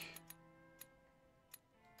music,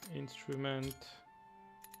 instrument.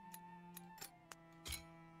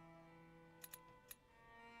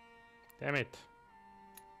 Damn it.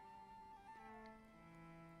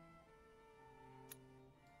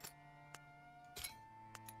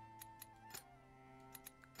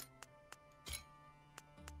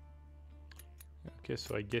 Okay,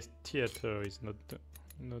 so I guess theater is not the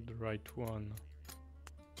right one.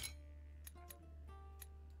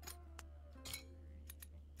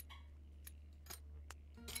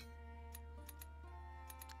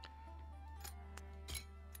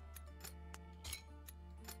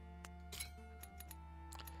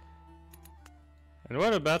 And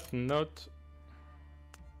what about not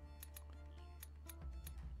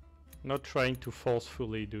trying to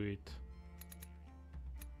forcefully do it?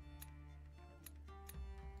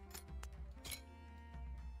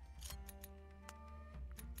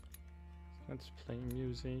 That's playing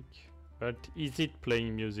music. But is it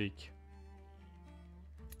playing music?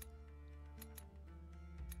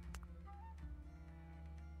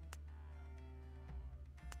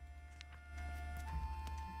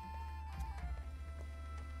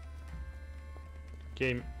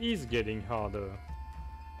 Game is getting harder.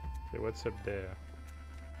 Okay, what's up there?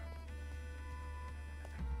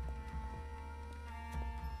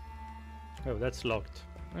 Oh, that's locked.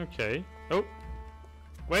 Okay. Oh!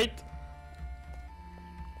 Wait!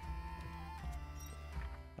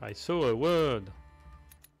 I saw a word.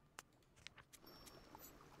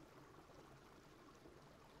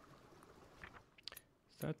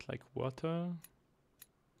 Is that like water?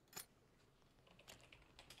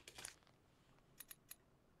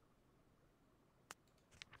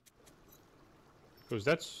 Because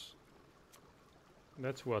that's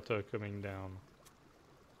water coming down.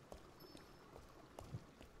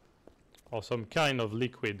 Or some kind of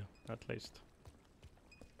liquid, at least.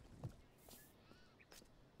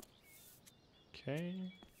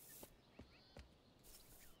 Okay.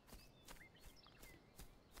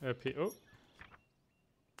 Up here. Oh.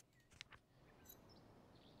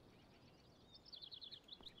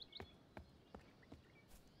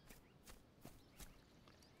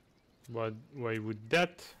 Why would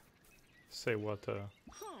that say water?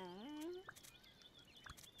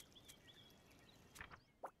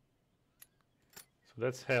 So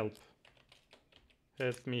that's help.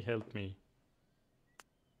 Help me, help me.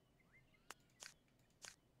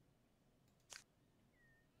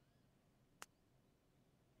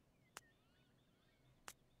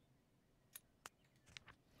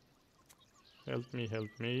 Help me, help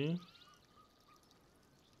me.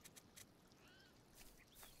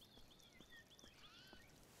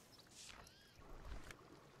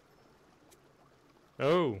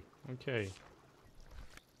 Oh, okay.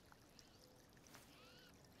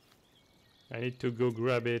 I need to go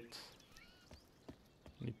grab it.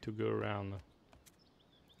 Need to go around.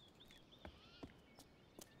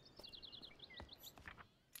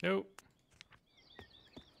 No.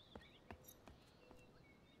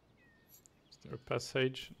 Is there a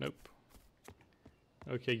passage? Nope.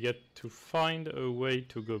 Okay, get to find a way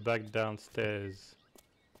to go back downstairs.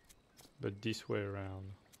 But this way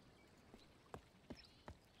around.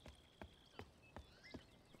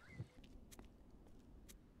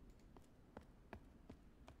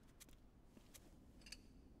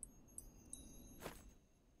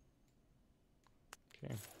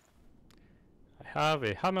 Okay. I have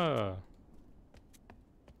a hammer.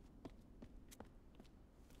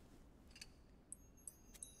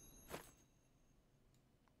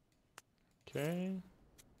 Okay.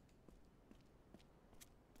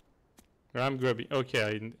 I'm grabbing.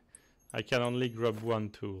 Okay, I can only grab one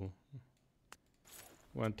tool.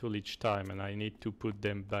 One tool each time, and I need to put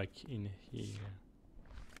them back in here.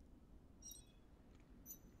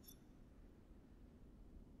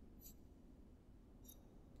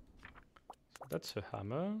 So that's a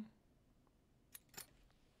hammer.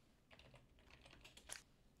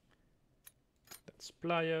 That's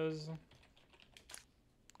pliers.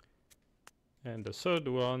 And the third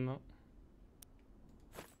one.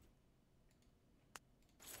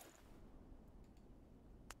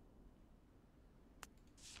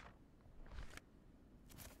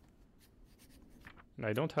 And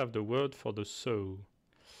I don't have the word for the saw.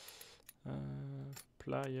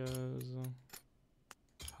 Pliers.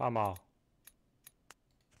 Hammer.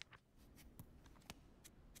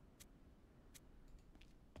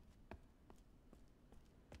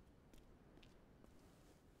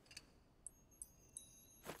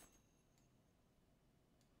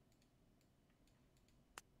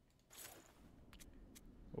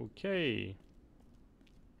 Okay.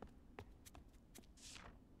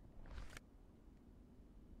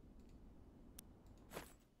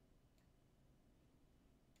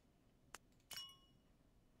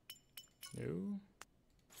 No.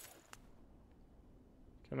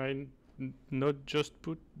 Can I not just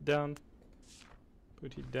put it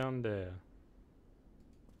down there?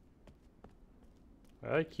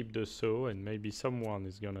 I keep the saw and maybe someone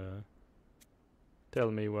is gonna tell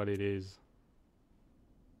me what it is.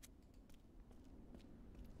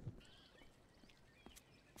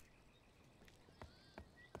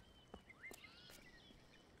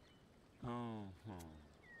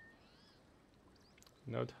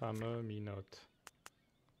 Not hammer, me not.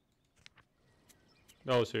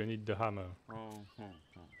 Oh, so you need the hammer.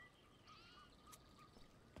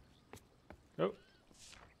 Oh.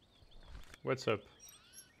 What's up?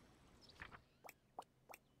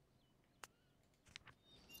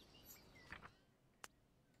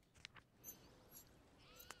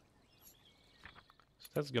 So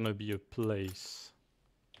that's gonna be a place.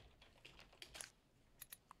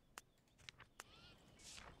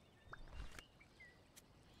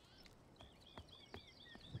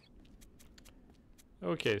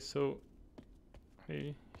 Okay, so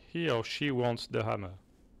he or she wants the hammer.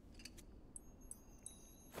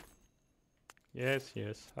 Yes,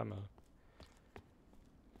 yes, hammer.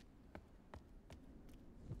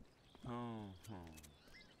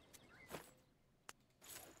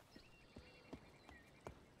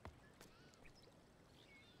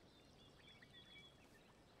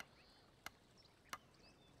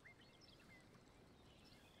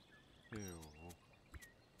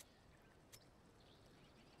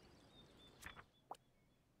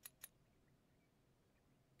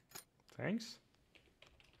 Thanks.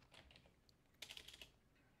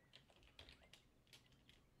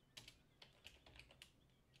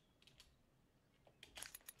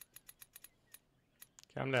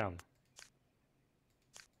 Calm down.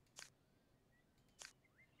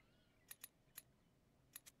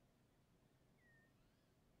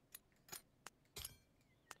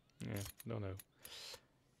 Yeah, don't know.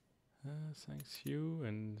 Thanks you,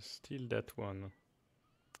 and still that one.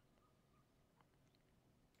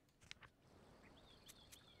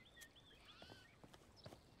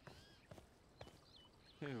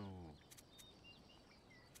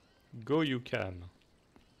 Go you can.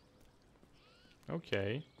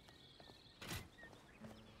 Okay.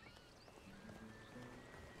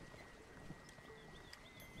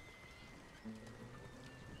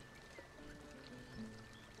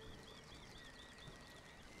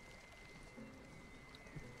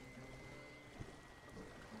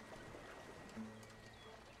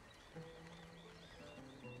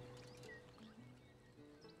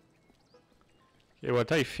 Yeah,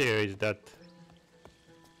 what I fear is that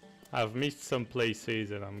I've missed some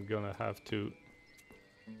places and I'm gonna have to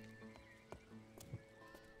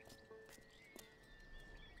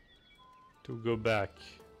go back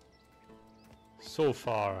so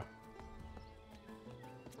far.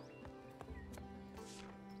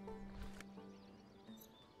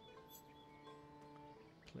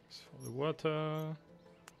 Place for the water.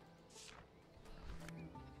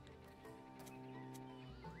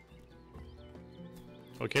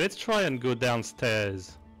 Okay, let's try and go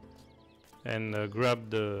downstairs and grab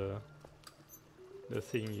the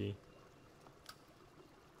thingy.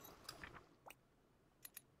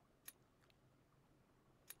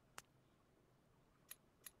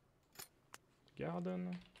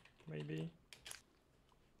 Garden, maybe.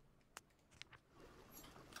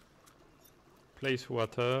 Place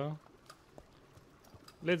water.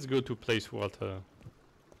 Let's go to place water.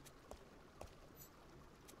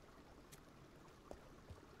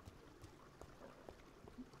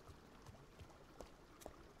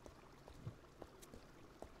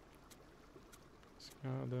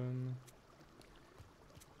 Garden.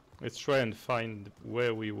 Let's try and find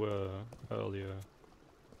where we were earlier.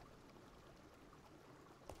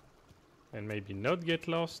 And maybe not get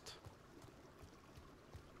lost.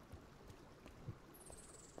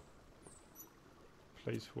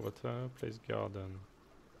 Place water, place garden.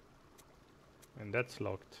 And that's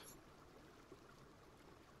locked.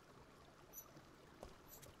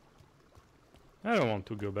 I don't want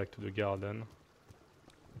to go back to the garden.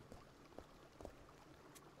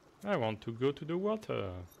 I want to go to the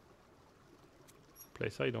water.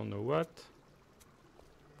 Place I don't know what.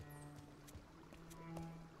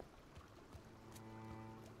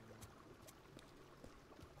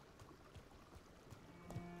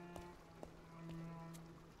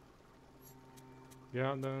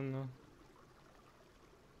 Garden.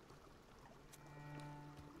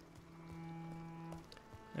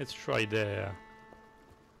 Let's try there.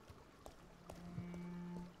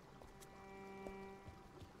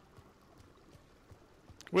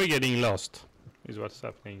 We're getting lost, is what's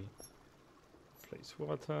happening. Place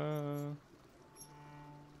water.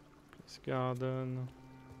 Place garden.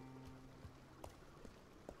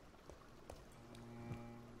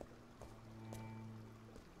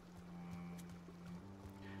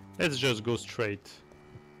 Let's just go straight.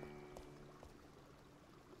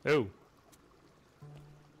 Oh.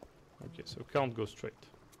 Okay, so can't go straight.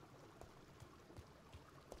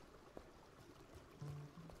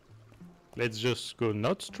 Let's just go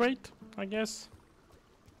not straight, I guess.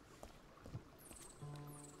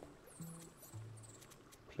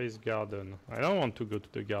 Place garden. I don't want to go to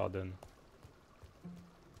the garden.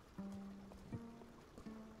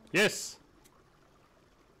 Yes!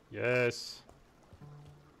 Yes!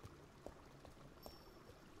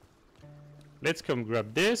 Let's come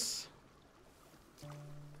grab this.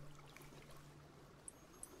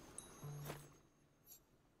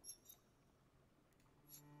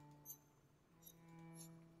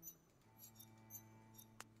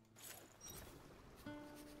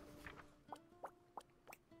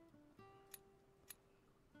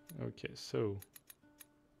 Okay, so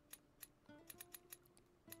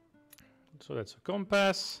that's a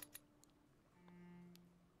compass.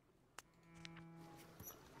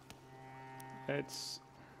 Let's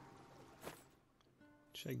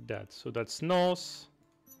check that. So that's north.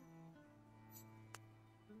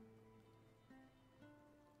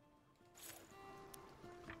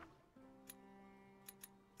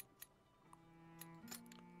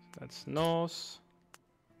 That's north.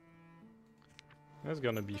 That's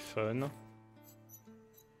gonna be fun.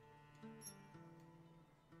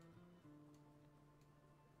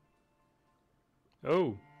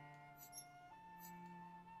 Oh.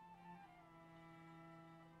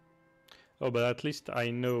 Oh, but at least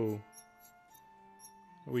I know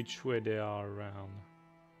which way they are around.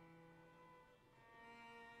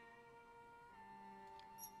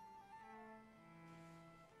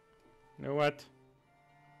 You know what?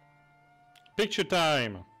 Picture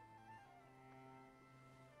time!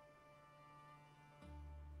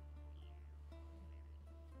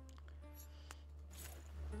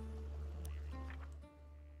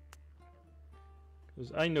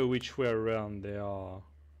 Because I know which way around they are.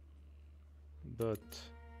 But...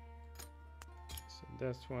 So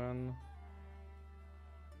that's one.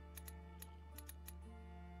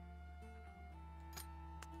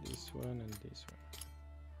 This one and this one.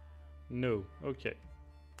 No, okay.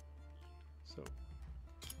 So,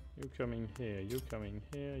 you coming here, you coming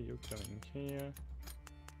here, you coming here,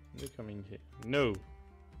 you coming here. No!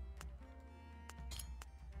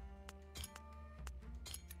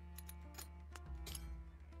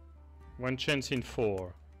 One chance in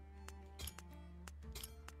 4.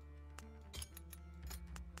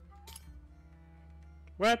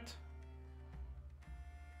 What?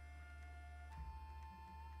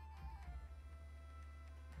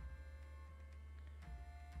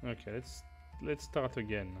 Okay, let's start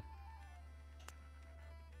again.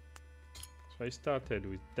 So I started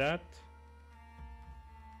with that.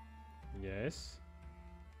 Yes.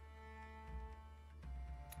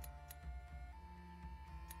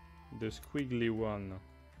 The squiggly one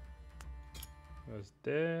was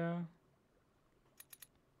there.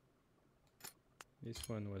 This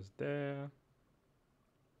one was there.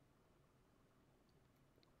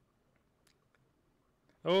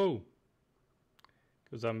 Oh!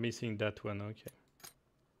 Because I'm missing that one, okay.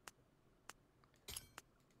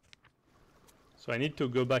 So I need to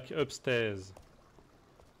go back upstairs.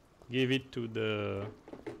 Give it to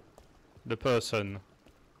the person.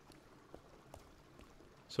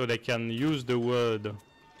 So they can use the word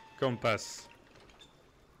compass.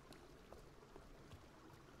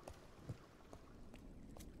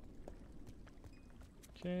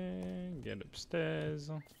 Okay, get upstairs.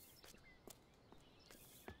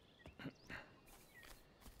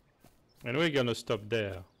 And we're gonna stop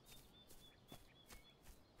there.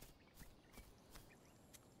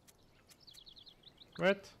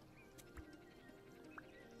 What?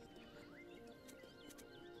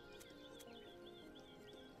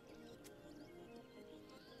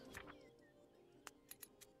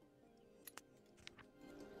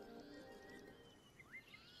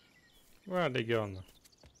 Where are they gone?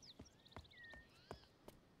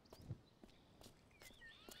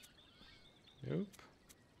 Nope.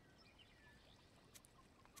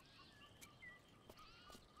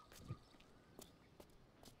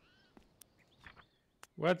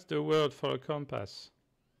 What's the word for a compass?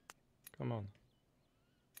 Come on.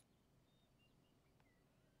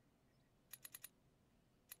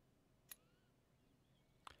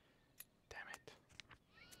 Damn it.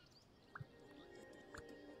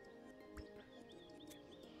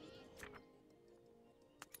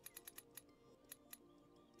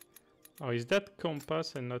 Oh, is that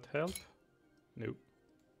compass and not help? Nope.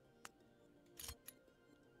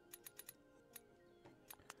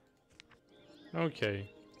 Okay.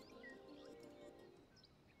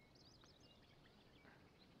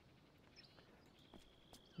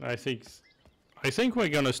 I think we're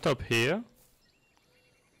gonna stop here.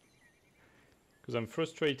 Because I'm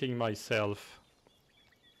frustrating myself.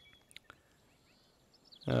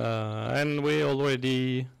 And we're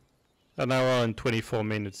already an hour and 24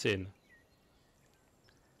 minutes in.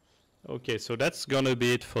 Okay, so that's gonna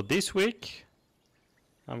be it for this week.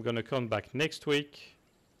 I'm gonna come back next week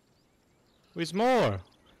with more.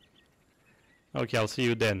 Okay, I'll see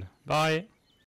you then. Bye.